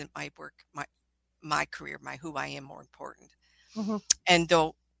home? Isn't my work, my career, my who I am more important? Mm-hmm. And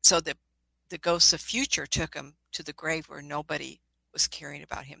though, so the ghosts of future took him to the grave where nobody was caring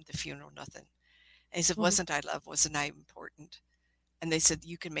about him, the funeral, nothing. And he said, Mm-hmm. "Wasn't I loved? Wasn't I important?" And they said,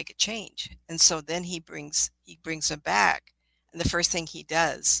 "You can make a change." And so then he brings them back, and the first thing he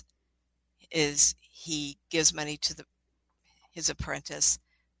does is he gives money to his apprentice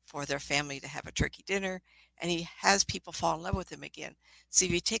for their family to have a turkey dinner, and he has people fall in love with him again. So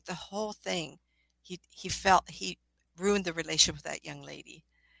if you take the whole thing, he felt he ruined the relationship with that young lady,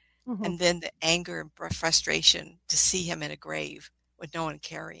 Mm-hmm. and then the anger and frustration to see him in a grave with no one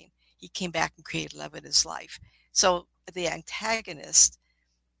caring. He came back and created love in his life. So the antagonist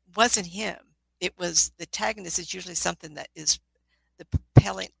wasn't him. It was the antagonist is usually something that is the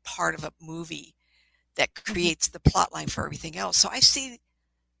propellant part of a movie that Mm-hmm. creates the plot line for everything else. So I see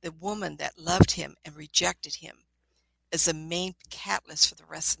the woman that loved him and rejected him as the main catalyst for the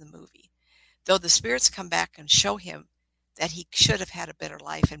rest of the movie. Though the spirits come back and show him that he should have had a better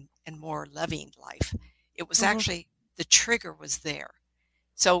life and more loving life, it was Mm-hmm. actually the trigger was there.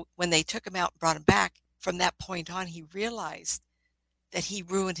 So when they took him out and brought him back, from that point on, he realized that he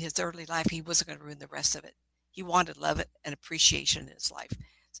ruined his early life. He wasn't going to ruin the rest of it. He wanted love and appreciation in his life.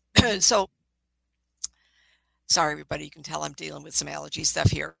 Mm-hmm. So sorry, everybody. You can tell I'm dealing with some allergy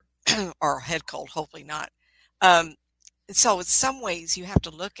stuff here, or a head cold. Hopefully not. Um, so in some ways, you have to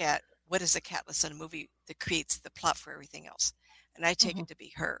look at what is the catalyst in a movie that creates the plot for everything else, and I take Mm-hmm. it to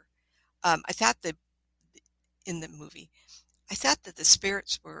be her. I thought that in the movie, I thought that the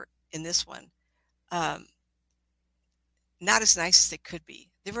spirits were in this one um, not as nice as they could be.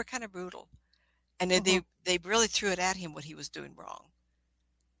 They were kind of brutal, and then Mm-hmm. they really threw it at him what he was doing wrong.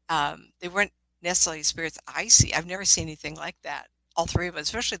 They weren't necessarily spirits I see. I've never seen anything like that. All three of us,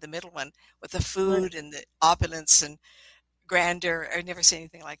 especially the middle one, with the Right. food and the opulence and grandeur. I've never seen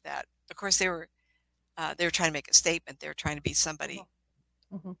anything like that. Of course, they were trying to make a statement. They were trying to be somebody.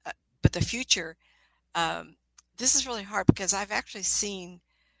 Mm-hmm. Uh, but the future, um, this is really hard because I've actually seen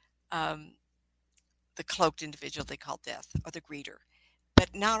um, the cloaked individual they call death or the greeter, but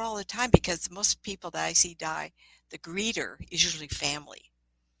not all the time because most people that I see die, the greeter is usually family.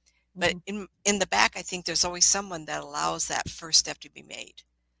 But Mm-hmm. in the back, I think there's always someone that allows that first step to be made.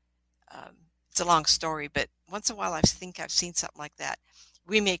 It's a long story, but once in a while, I think I've seen something like that.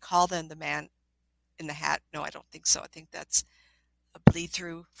 We may call them the man in the hat. No, I don't think so. I think that's a bleed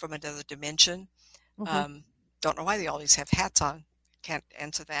through from another dimension. Mm-hmm. Um, don't know why they always have hats on. Can't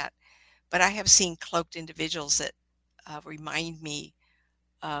answer that. But I have seen cloaked individuals that remind me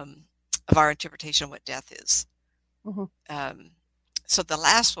um, of our interpretation of what death is. Mm-hmm. Um, so the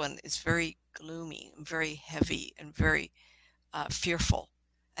last one is very gloomy, and very heavy, and very fearful.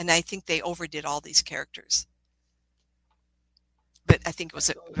 And I think they overdid all these characters. But I think it was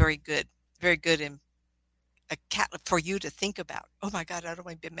a very good in a cat for you to think about. Oh my God, I don't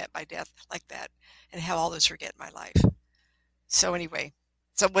want to be met by death like that, and have all this forget my life. So anyway,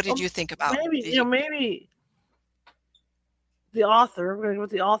 so what did Well, you think about? maybe Did you? maybe the author. We're going to go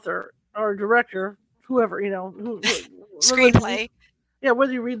with the author or director, whoever, Screenplay.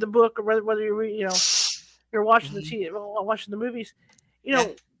 Whether you read the book or whether you read, you're watching watching the movies,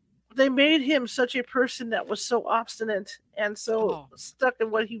 they made him such a person that was so obstinate and so stuck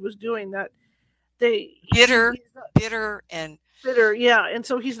in what he was doing that bitter and bitter, yeah. And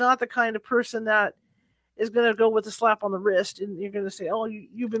so he's not the kind of person that is going to go with a slap on the wrist and you're going to say, "Oh,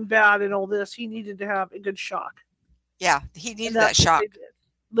 you've been bad and all this." He needed to have a good shock. Yeah, he needed that shock.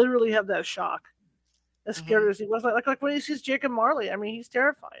 Literally have that shock. As scared as he was, like when he sees Jacob Marley, I mean, he's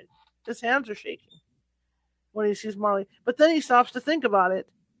terrified. His hands are shaking when he sees Marley. But then he stops to think about it,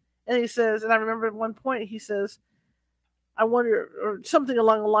 and he says, and I remember at one point he says, "I wonder," or something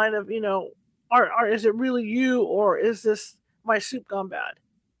along the line of, is it really you, or is this my soup gone bad?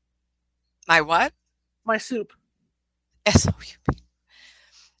 My what? My soup. SOUP.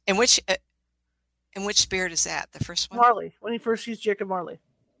 In which spirit is that? The first one? Marley, when he first sees Jacob Marley.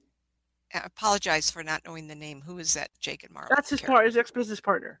 I apologize for not knowing the name. Who is that Jacob Marley? That's his ex-business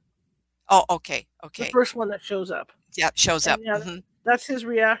partner. Oh, okay. The first one that shows up. Yeah, shows up. Yeah, that's his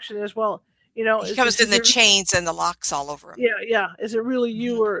reaction as well. He comes in the chains and the locks all over him. Yeah. Is it really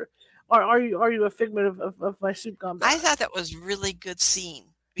you, or are you a figment of my soup gone bad? I thought that was really good scene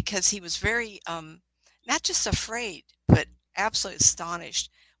because he was very not just afraid, but absolutely astonished.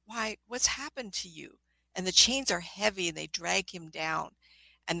 Why? What's happened to you? And the chains are heavy and they drag him down,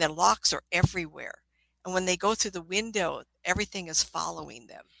 and the locks are everywhere. And when they go through the window, everything is following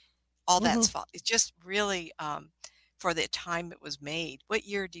them. All that's it's just really for the time it was made. What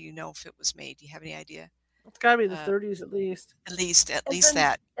year do you know if it was made? Do you have any idea? It's got to be the 30s at least. At least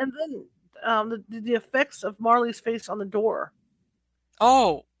that. And then the effects of Marley's face on the door.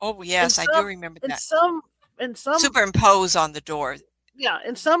 Oh yes, I do remember that. In some superimpose on the door. Yeah,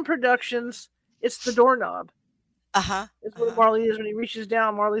 in some productions, it's the doorknob. It's what Marley is when he reaches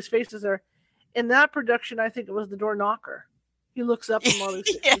down. Marley's face is there. In that production, I think it was the door knocker. He looks up and Marley's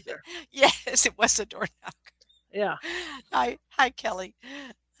face is there. Yes, it was the door knocker. Yeah. Hi, Kelly.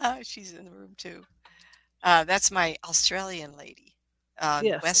 She's in the room too. That's my Australian lady.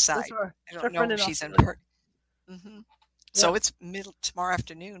 Yes, West Side. I don't know if she's in Perth. So it's tomorrow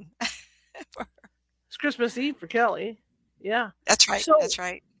afternoon. It's Christmas Eve for Kelly. Yeah. That's right. That's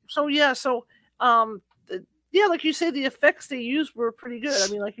right. So like you say, the effects they used were pretty good. I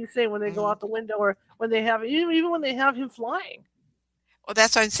mean, like you say, when they go out the window, or when they have even when they have him flying. Well,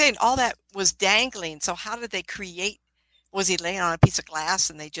 that's what I'm saying. All that was dangling. So how did they create? Was he laying on a piece of glass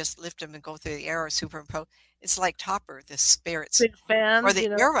and they just lift him and go through the air or superimpose? It's like Topper, the spirits. Big fans. Or the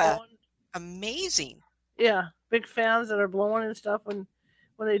era. Blowing. Amazing. Yeah, big fans that are blowing and stuff when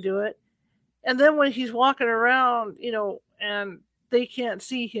they do it. And then when he's walking around, and they can't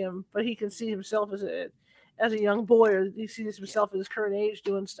see him, but he can see himself as a young boy, or he sees himself at his current age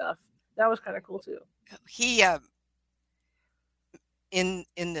doing stuff. That was kind of cool too. He in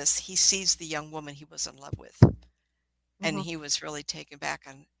this, he sees the young woman he was in love with, and he was really taken back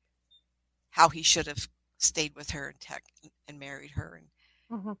on how he should have stayed with her and married her,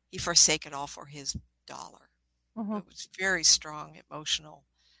 and he forsake it all for his dollar. It was very strong, emotional.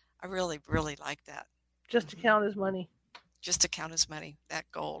 I really, really like that. Just to count his money. Just to count his money. That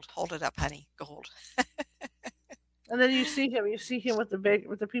gold. Hold it up, honey. Gold. And then you see him with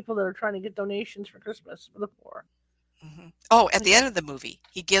the people that are trying to get donations for Christmas for the poor. Oh, at the end of the movie,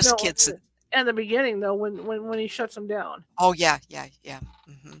 he gives kids. And the beginning, though, when he shuts them down. Oh yeah.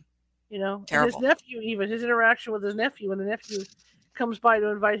 Terrible. And his nephew, even his interaction with his nephew, when the nephew comes by to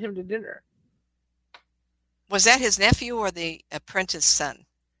invite him to dinner. Was that his nephew or the apprentice son?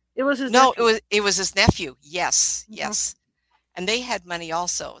 It was his nephew. No, it was his nephew. Yes, yes. And they had money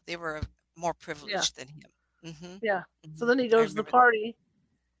also. They were more privileged than him. Yeah. So then he goes to the party,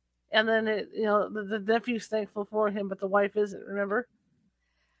 and then the nephew's thankful for him, but the wife isn't. Remember?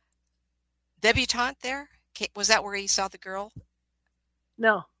 Debutante there? Was that where he saw the girl?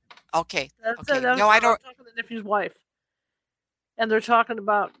 No. Okay. No, I don't. Talking to the nephew's wife, and they're talking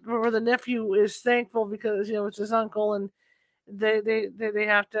about where the nephew is thankful because it's his uncle, and they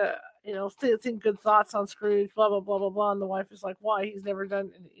have to think good thoughts on Scrooge, blah blah blah blah blah, and the wife is like, why? He's never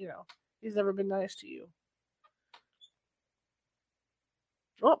done, he's never been nice to you.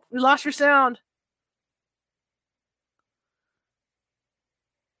 Oh, we lost your sound.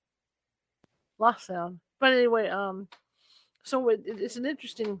 Lost sound. But anyway, so it's an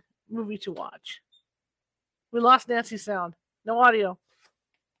interesting movie to watch. We lost Nancy's sound. No audio.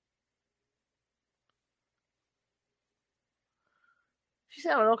 She's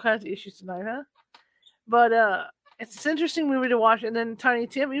having all kinds of issues tonight, huh? But it's an interesting movie to watch. And then Tiny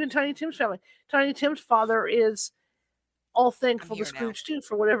Tim, even Tiny Tim's family. Tiny Tim's father is all I'm thankful to here now. Scrooge too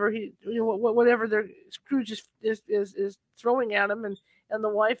for whatever whatever their Scrooge is throwing at him, and the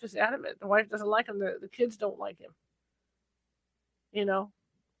wife is adamant. The wife doesn't like him. The kids don't like him. You know.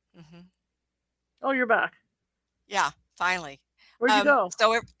 Hmm. Oh, you're back. Yeah, finally. Where'd you go?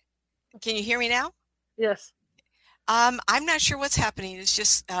 So can you hear me now? Yes. I'm not sure what's happening. It's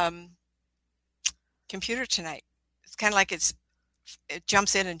just computer tonight. It's kind of like it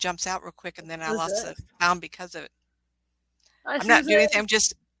jumps in and jumps out real quick, and then I Who's lost the this? sound because of it. Hi, I'm not doing Susan. anything.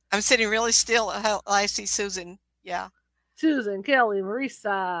 I'm sitting really still. I see Susan. Yeah. Susan, Kelly,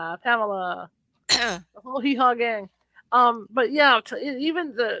 Marisa, Pamela, the whole hee haw gang. But yeah,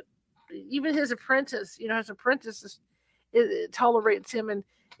 even his apprentice, his apprentice tolerates him and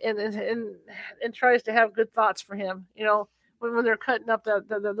tries to have good thoughts for him. When they're cutting up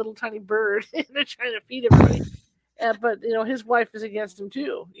that little tiny bird and they're trying to feed everybody. But his wife is against him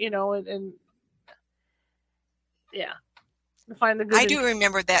too. And yeah, to find the good. I do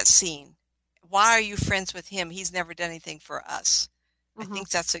remember that scene. Why are you friends with him? He's never done anything for us. I think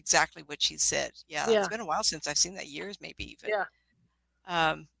that's exactly what she said. Yeah, it's been a while since I've seen that, years maybe even. Yeah.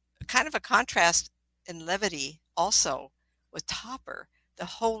 Kind of a contrast in levity also with Topper. The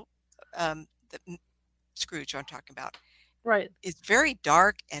whole the Scrooge I'm talking about. Right. It's very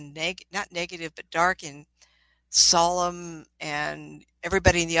dark and not negative, but dark and solemn, and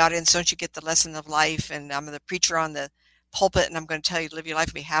everybody in the audience, don't you get the lesson of life? And I'm the preacher on the pulpit, and I'm going to tell you to live your life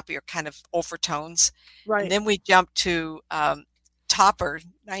and be happy, or kind of overtones. Right. And then we jump to Topper,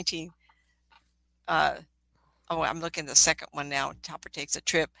 I'm looking at the second one now. Topper Takes a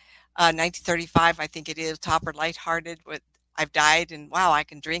Trip, 1935, I think it is. Topper, lighthearted with I've died, and wow, I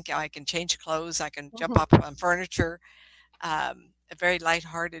can drink, I can change clothes, I can jump up on furniture. Very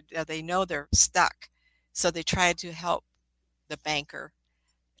lighthearted. They know they're stuck, so they try to help the banker,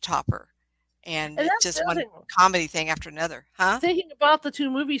 Topper, and it's just one comedy thing after another. Huh? Thinking about the two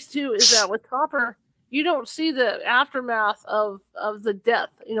movies too is that with Topper, you don't see the aftermath of the death.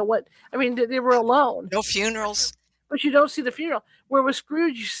 They were alone. No funerals. But you don't see the funeral. Where with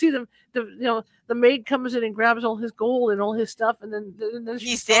Scrooge, you see them. The maid comes in and grabs all his gold and all his stuff, and then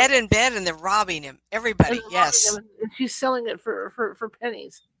he's dead in bed, and they're robbing him. Everybody, yes. And she's selling it for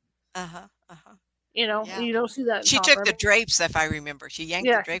pennies. You don't see that. She took the drapes, if I remember. She yanked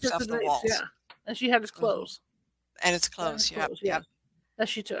the drapes off the walls. Yeah, and she had his clothes. And his clothes, yeah. That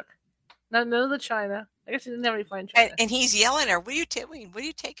she took. None of the china. I guess he didn't have any fine china. And he's yelling at her, "What are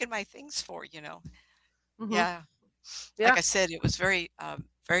you taking my things for?" Yeah. Like I said, it was very,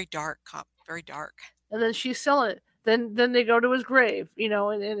 very dark, very dark. And then she's selling it. Then they go to his grave,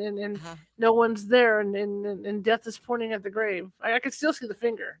 and no one's there, and Death is pointing at the grave. I could still see the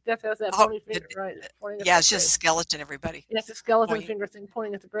finger. Death has that pointing finger, right? It's just a skeleton, everybody. Yeah, it's a skeleton finger thing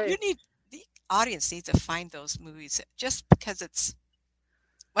pointing at the grave. The audience needs to find those movies, just because it's,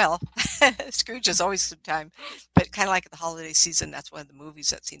 well, Scrooge is always some time, but kind of like the holiday season, that's one of the movies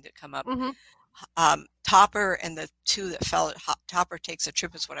that seem to come up. Topper and the two that fell, Topper Takes a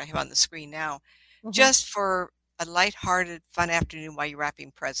Trip is what I have on the screen now, just for a lighthearted, fun afternoon while you're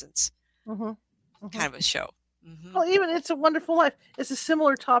wrapping presents. Kind of a show. Well, even It's a Wonderful Life. It's a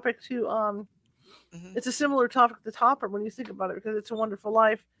similar topic to it's a similar topic to Topper when you think about it, because It's a Wonderful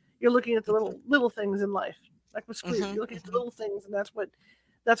Life. You're looking at the little things in life, like with Scrooge. You're looking at the little things, and that's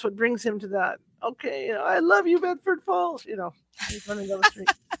what brings him to that. Okay, I love you, Bedford Falls. He's running down the street.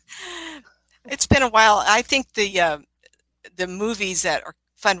 It's been a while. I think the movies that are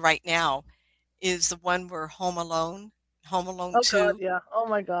fun right now is the one where Home Alone 2. God, yeah. Oh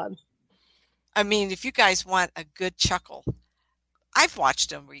my God. I mean, if you guys want a good chuckle, I've watched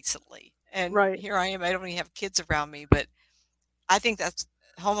them recently, and here I am. I don't even have kids around me, but I think that's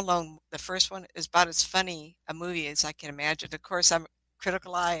Home Alone. The first one is about as funny a movie as I can imagine. Of course, I'm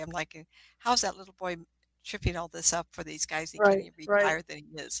critical eye. I'm like, how's that little boy tripping all this up for these guys? He can't even be higher than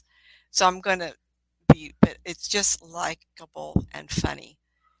he is. So I'm going to be, but it's just likable and funny.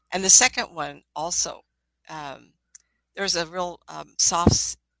 And the second one also, there's a real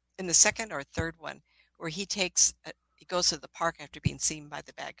soft, in the second or third one, where he goes to the park after being seen by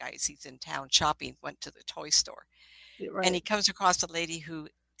the bad guys. He's in town shopping, went to the toy store. And he comes across a lady who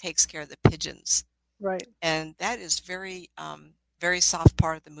takes care of the pigeons. Right. And that is very, very soft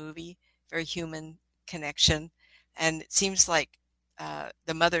part of the movie, very human connection. And it seems like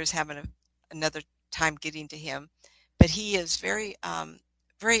the mother is having another time getting to him, but he is very,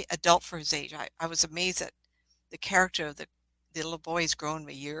 very adult for his age. I was amazed at the character of the little boy. Has grown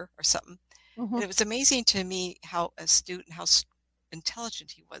a year or something. And it was amazing to me how astute and how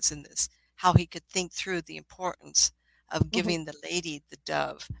intelligent he was in this, how he could think through the importance of giving the lady the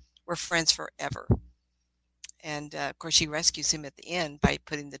dove. We're friends forever. And of course, she rescues him at the end by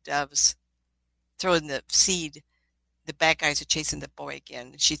putting the doves, throwing the seed. The bad guys are chasing the boy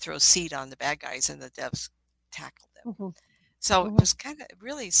again. She throws seed on the bad guys, and the doves tackle them. Mm-hmm. So Mm-hmm. it was kind of a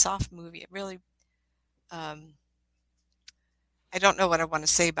really soft movie. It really, I don't know what I want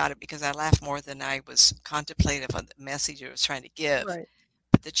to say about it because I laughed more than I was contemplative on the message it was trying to give. Right.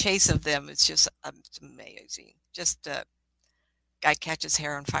 But the chase of them is just it's amazing. Just guy catches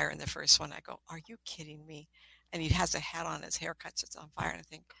hair on fire in the first one. I go, are you kidding me? And he has a hat on, his hair cuts, it's on fire. And I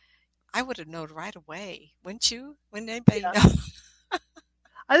think, I would have known right away, wouldn't you? Wouldn't anybody know?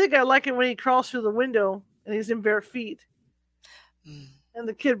 I think I like it when he crawls through the window and he's in bare feet. And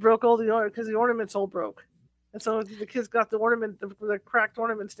the kid broke all the ornaments because the ornaments all broke. And so the kid's got the cracked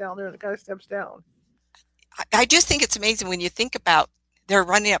ornaments down there, and the guy steps down. I just think it's amazing when you think about they're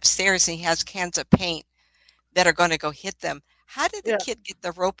running upstairs and he has cans of paint that are going to go hit them. How did the kid get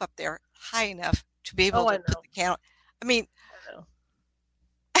the rope up there high enough to be able to put the can? I mean, I know.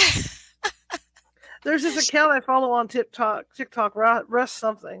 There's this account I follow on TikTok, Russ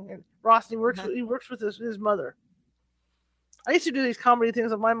something, and Ross. He works with his mother. I used to do these comedy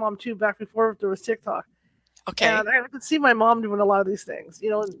things with my mom too back before there was TikTok. Okay. And I could see my mom doing a lot of these things. You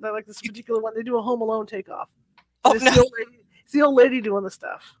know, like this particular one, they do a Home Alone takeoff. Oh, no. It's the old lady doing the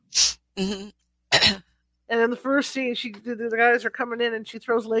stuff. Mm-hmm. And in the first scene, the guys are coming in and she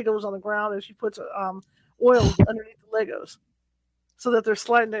throws Legos on the ground and she puts oil underneath the Legos so that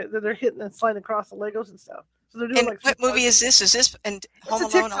they're hitting and sliding across the Legos and stuff. So they're doing what movie is this? Is this and Home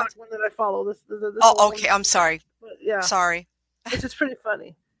Alone? TikTok one that I follow. This okay. I'm sorry. Yeah. Sorry. It's just pretty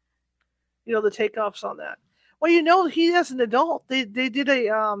funny. You know, the takeoffs on that. Well, you know, he as an adult, they did a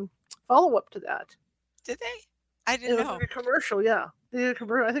follow up to that. Did they? I didn't know. It was like a commercial, yeah. They did a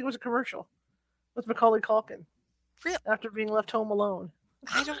commercial. I think it was a commercial with Macaulay Culkin. Really? After being left home alone.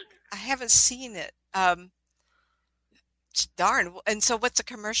 I haven't seen it. Darn. And so what's the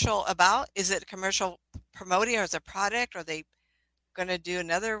commercial about? Is it a commercial promoting or is it a product? Are they going to do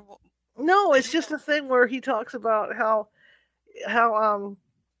another? No, it's just a thing where he talks about how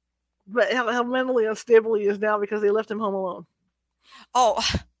mentally unstable he is now because they left him home alone. Oh,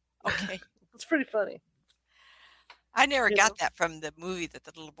 okay. It's pretty funny. I never got that from the movie that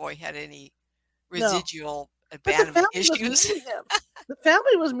the little boy had any residual abandonment issues. The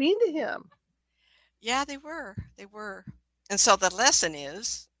family was mean to him. Yeah, they were. They were. And so the lesson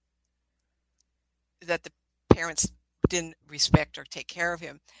is that the parents didn't respect or take care of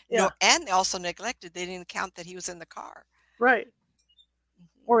him. Yeah. And they also neglected. They didn't count that he was in the car. Right.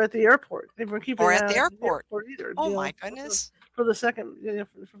 Or at the airport. They were keeping or at the airport. Either. Oh, my goodness. For the second,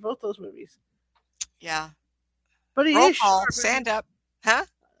 for both those movies. Yeah. But he is sharp. Stand up. Huh?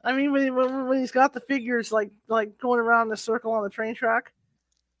 I mean, when he's got the figures like going around the circle on the train track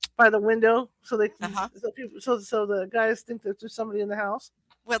by the window, so they so the guys think that there's somebody in the house.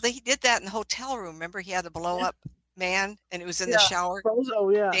 Well, he did that in the hotel room. Remember, he had a blow up man, and it was in the shower.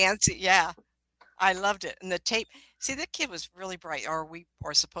 Bozo, dancing. Yeah, I loved it. And the tape. See, that kid was really bright, or we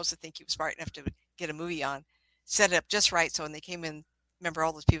are supposed to think he was bright enough to get a movie on. Set it up just right, so when they came in. Remember,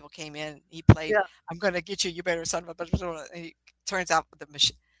 all those people came in. He played. Yeah. I'm going to get you. You better, son of a bitch. And he turns out the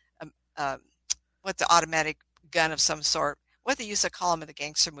machine. What's the automatic gun of some sort? What they used to call them in the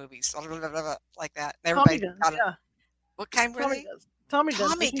gangster movies, like that. And everybody got it. What kind were they? Tommy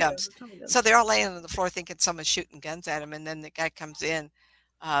guns. So they're all laying on the floor thinking someone's shooting guns at him, and then the guy comes in,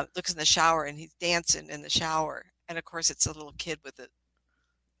 looks in the shower, and he's dancing in the shower. And of course, it's a little kid with a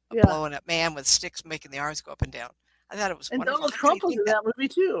blowing up man with sticks making the arms go up and down. I thought it was wonderful. Donald Trump was in that movie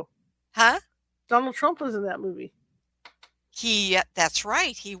too. Huh? Donald Trump was in that movie. That's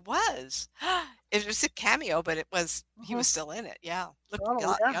right. He was. It was a cameo, but he was still in it. Yeah. Looked a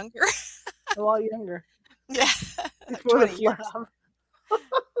lot younger. A lot younger. Yeah. Before the flab.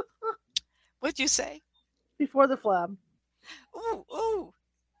 What'd you say? Before the flab. Ooh.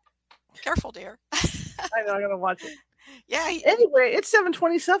 Careful, dear. I know, I gotta watch it. Yeah. Anyway, it's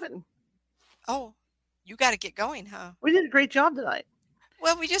 7:27. Oh. You got to get going, huh? We did a great job tonight.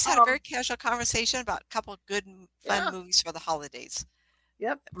 Well, we just had a very casual conversation about a couple of good, fun movies for the holidays.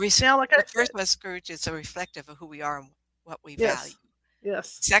 Yep. Now, like the first one, Scrooge, is a reflective of who we are and what we value.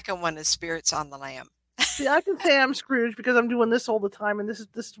 Yes. Second one is Spirits on the Lamb. See, I can say I'm Scrooge because I'm doing this all the time, and this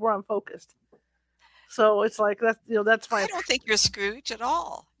is where I'm focused. So it's like that's fine. I don't think you're Scrooge at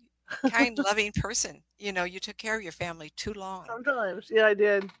all. Kind, loving person. You took care of your family too long. Sometimes, yeah, I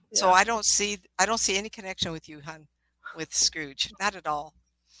did. Yeah. So I don't see any connection with you, hon, with Scrooge. Not at all.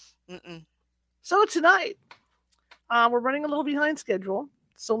 Mm-mm. So tonight, we're running a little behind schedule.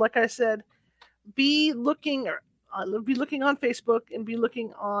 So, like I said, be looking on Facebook and be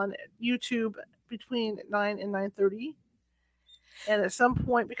looking on YouTube between 9 and 9:30. And at some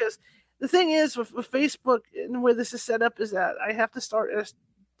point, because the thing is with Facebook and the way this is set up is that I have to start at a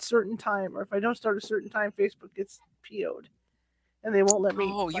certain time, or if I don't start at a certain time, Facebook gets PO'd, and they won't let me.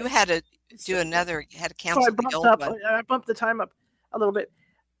 Oh, you had to do another. You had to cancel so the old one. I bumped the time up a little bit,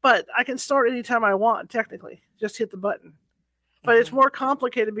 but I can start anytime I want. Technically, just hit the button. But it's more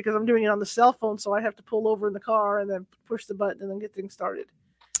complicated because I'm doing it on the cell phone, so I have to pull over in the car and then push the button and then get things started.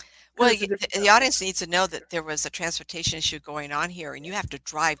 Well, the audience needs to know that there was a transportation issue going on here, and you have to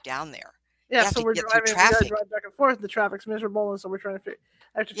drive down there. Yeah, so we're driving. We got to drive back and forth. The traffic's miserable, and so we're trying to.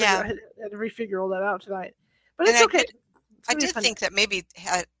 I have to figure. I had to refigure all that out tonight, but it's okay. I did think that maybe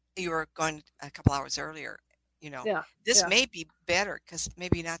you were going a couple hours earlier. This may be better because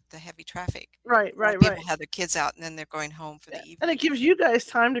maybe not the heavy traffic. Right. People have their kids out and then they're going home for the evening. And it gives you guys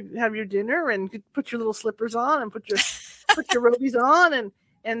time to have your dinner and put your little slippers on and put your robies on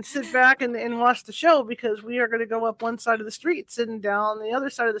and sit back and watch the show, because we are going to go up one side of the street, sitting down the other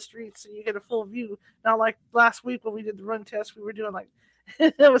side of the street, so you get a full view. Not like last week when we did the run test, we were doing like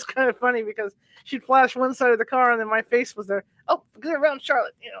that was kind of funny because she'd flash one side of the car and then my face was there. Oh, get around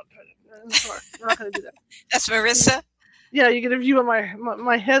Charlotte, in the car. We're not going to do that. That's Marissa? Yeah, you get a view of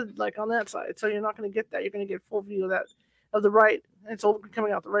my head like on that side, so you're not going to get that. You're going to get full view of the right. And it's all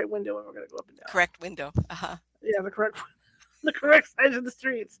coming out the right window, and we're going to go up and down. Correct window. Yeah, the correct sides of the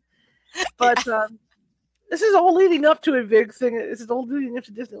streets. But this is all leading up to a big thing. This is all leading up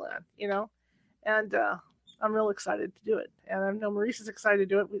to Disneyland, and I'm real excited to do it. And I know Marissa's excited to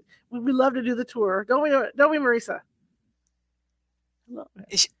do it. We love to do the tour, don't we, Marissa?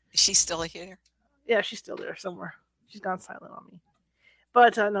 Is she still here? Yeah, she's still there somewhere. She's gone silent on me,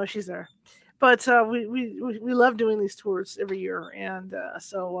 but no, she's there. But we love doing these tours every year, and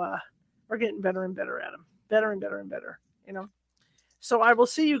so we're getting better and better at them, better and better and better. So I will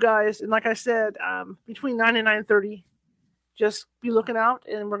see you guys, and like I said, between 9 and 9:30. Just be looking out,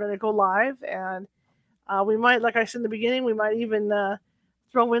 and we're going to go live, and we might, like I said in the beginning, we might even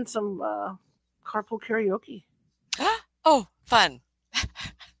throw in some carpool karaoke. Oh, fun!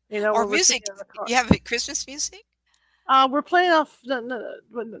 Or music. You have Christmas music? We're playing off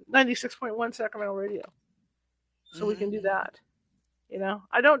 96.1 Sacramento radio, so we can do that.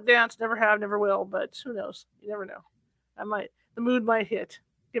 I don't dance, never have, never will, but who knows? You never know. The mood might hit.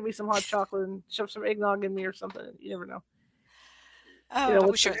 Give me some hot chocolate and shove some eggnog in me or something. You never know. Oh, I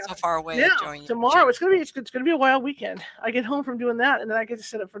wish it was so far away. Yeah, tomorrow it's gonna be a wild weekend. I get home from doing that, and then I get to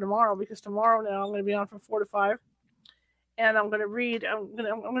set up for tomorrow, because tomorrow now I'm going to be on from 4 to 5, and I'm going to read. I'm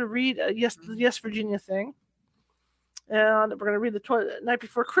going to read the Yes Virginia thing, and we're going to read the Night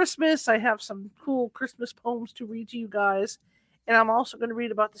Before Christmas. I have some cool Christmas poems to read to you guys, and I'm also going to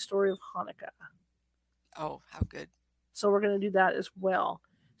read about the story of Hanukkah. Oh, how good! So we're going to do that as well.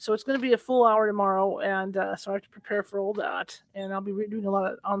 So it's going to be a full hour tomorrow, and so I have to prepare for all that, and I'll be doing a lot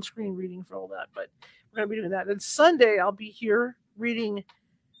of on-screen reading for all that, but we're going to be doing that. And Sunday, I'll be here reading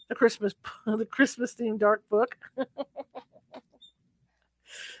the Christmas-themed dark book.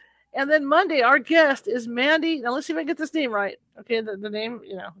 And then Monday, our guest is Mandy. Now, let's see if I get this name right. Okay, the name,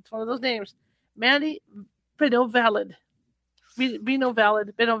 it's one of those names. Mandy Benovalid.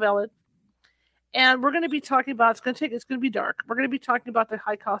 Benovalid. And we're going to be talking about, it's going to be dark. We're going to be talking about the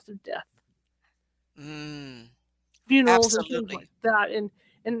high cost of death. Funerals absolutely. And things like that.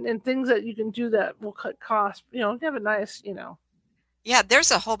 And things that you can do that will cut costs. Have a nice, Yeah,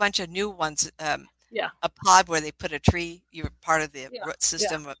 there's a whole bunch of new ones. A pod where they put a tree. You're part of the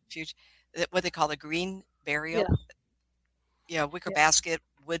system of future. What they call the green burial. Yeah. Wicker basket,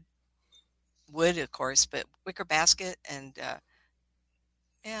 wood, of course, but wicker basket and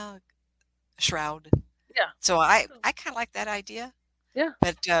shroud. Yeah. So I kind of like that idea. Yeah.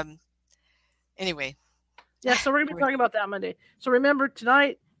 But anyway. Yeah, so we're going to be talking about that Monday. So remember,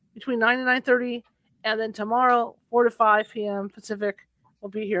 tonight between 9 and 9:30, and then tomorrow 4 to 5 p.m. Pacific, we'll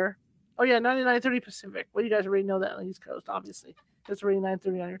be here. Oh yeah, 9 to 9:30 Pacific. Well, you guys already know that on the East Coast, obviously. It's already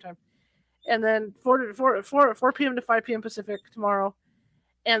 9:30 on your time. And then 4 p.m. to 5 p.m. Pacific tomorrow.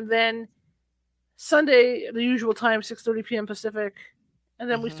 And then Sunday, the usual time, 6:30 p.m. Pacific. And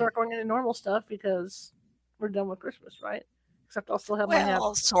then we start going into normal stuff because we're done with Christmas, right? Except I'll still have my hat.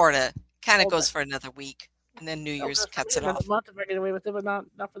 Well, sort of. Kind of goes for another week. And then New Year's cuts it off. A month if I get away with it, but not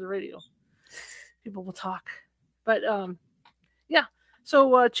for the radio. People will talk. But, yeah.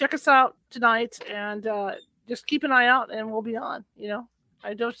 So check us out tonight, and just keep an eye out, and we'll be on,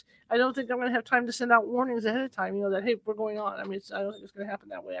 I don't think I'm going to have time to send out warnings ahead of time, that, hey, we're going on. I mean, I don't think it's going to happen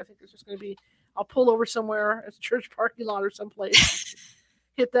that way. I think it's just going to be, I'll pull over somewhere, it's a church parking lot or someplace,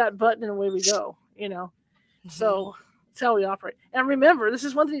 hit that button, and away we go, So that's how we operate. And remember, this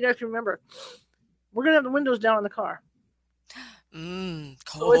is one thing you guys can remember. We're going to have the windows down in the car. Cold.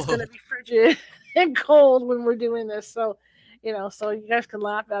 So it's going to be frigid and cold when we're doing this. So, so you guys can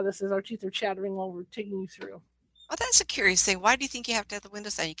laugh at us as our teeth are chattering while we're taking you through. Well, that's a curious thing. Why do you think you have to have the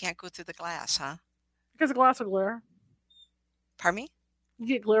windows down? You can't go through the glass, huh? Because the glass will glare. Pardon me? You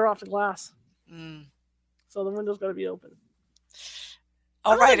get glare off the glass. So the window's got to be open.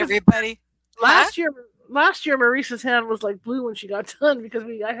 All right, everybody. Last year, Maurice's hand was like blue when she got done because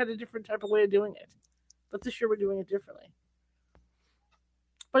I had a different type of way of doing it. But this year we're doing it differently.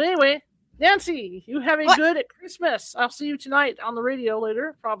 But anyway, Nancy, you have a good Christmas. I'll see you tonight on the radio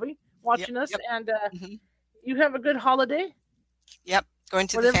later, probably watching us. And you have a good holiday. Yep, going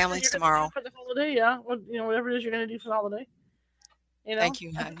to the families tomorrow. For the holiday, yeah. Well, whatever it is you're going to do for the holiday. Thank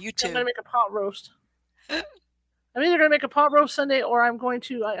you, hon. You too. I'm going to make a pot roast. I'm either going to make a pot roast Sunday or I'm going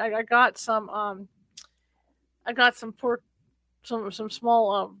to. I got some. I got some pork, some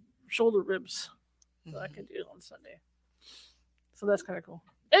small shoulder ribs that I can do on Sunday. So that's kind of cool.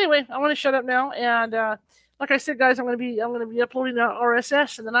 Anyway, I want to shut up now, and like I said, guys, I'm going to be uploading the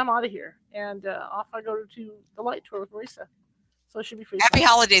RSS, and then I'm out of here, and off I go to the light tour with Marisa. So it should be free. Happy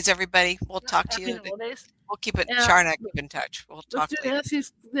holidays, everybody. We'll talk to you. Holidays. We'll keep it. Char and I keep in touch. We'll talk to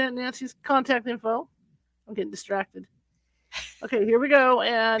Nancy's contact info. I'm getting distracted. Okay, here we go,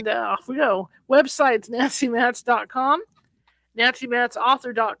 and off we go. Websites, nancymatz.com,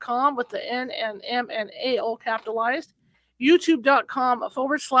 nancymatzauthor.com with the N and M and A all capitalized,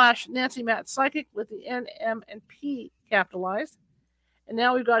 youtube.com/Nancy Matz Psychic with the N, M, and P capitalized. And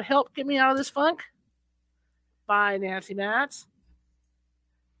now we've got Help Get Me Out of This Funk by Nancy Matz.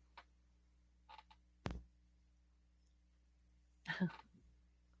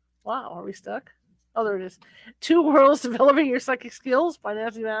 Wow, are we stuck? Oh, there it is. 2 Worlds Developing Your Psychic Skills by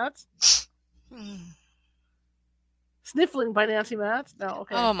Nancy Matz. Sniffling by Nancy Matz. No,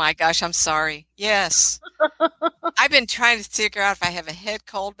 okay. Oh my gosh, I'm sorry. Yes. I've been trying to figure out if I have a head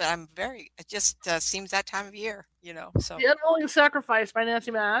cold, but it just seems that time of year, so. The Unrolling Sacrifice by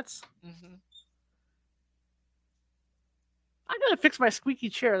Nancy Matz. I gotta fix my squeaky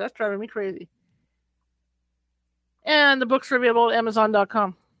chair. That's driving me crazy. And the books are available at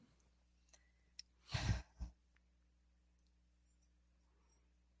Amazon.com.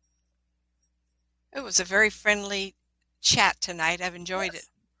 It was a very friendly chat tonight. I've enjoyed it.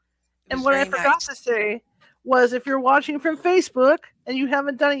 And what I forgot to say was if you're watching from Facebook and you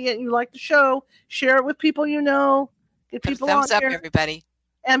haven't done it yet and you like the show, share it with people you know. Get people on thumbs up, everybody.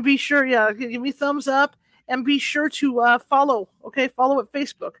 And be sure, give me thumbs up and be sure to follow. Okay, follow at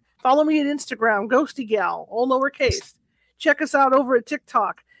Facebook. Follow me at Instagram, Ghosty Gal, all lowercase. Check us out over at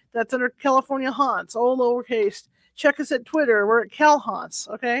TikTok. That's under California Haunts, all lowercase. Check us at Twitter. We're at Cal Haunts,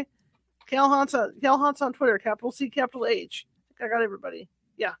 okay? Cal Haunts on Twitter, capital C, capital H. I think I got everybody.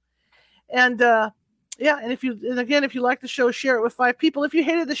 Yeah. And and if you like the show, share it with 5 people. If you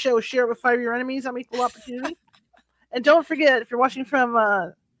hated the show, share it with 5 of your enemies. I'm equal opportunity. And don't forget, if you're watching from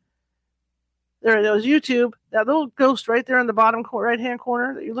there it is, YouTube, that little ghost right there in the bottom right-hand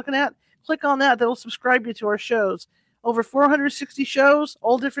corner that you're looking at, click on that. That'll subscribe you to our shows. Over 460 shows,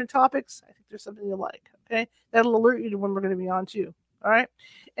 all different topics. I think there's something you like. Okay, that'll alert you to when we're going to be on too. All right.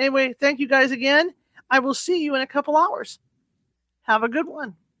 Anyway, thank you guys again. I will see you in a couple hours. Have a good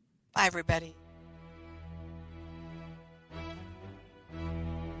one. Bye, everybody.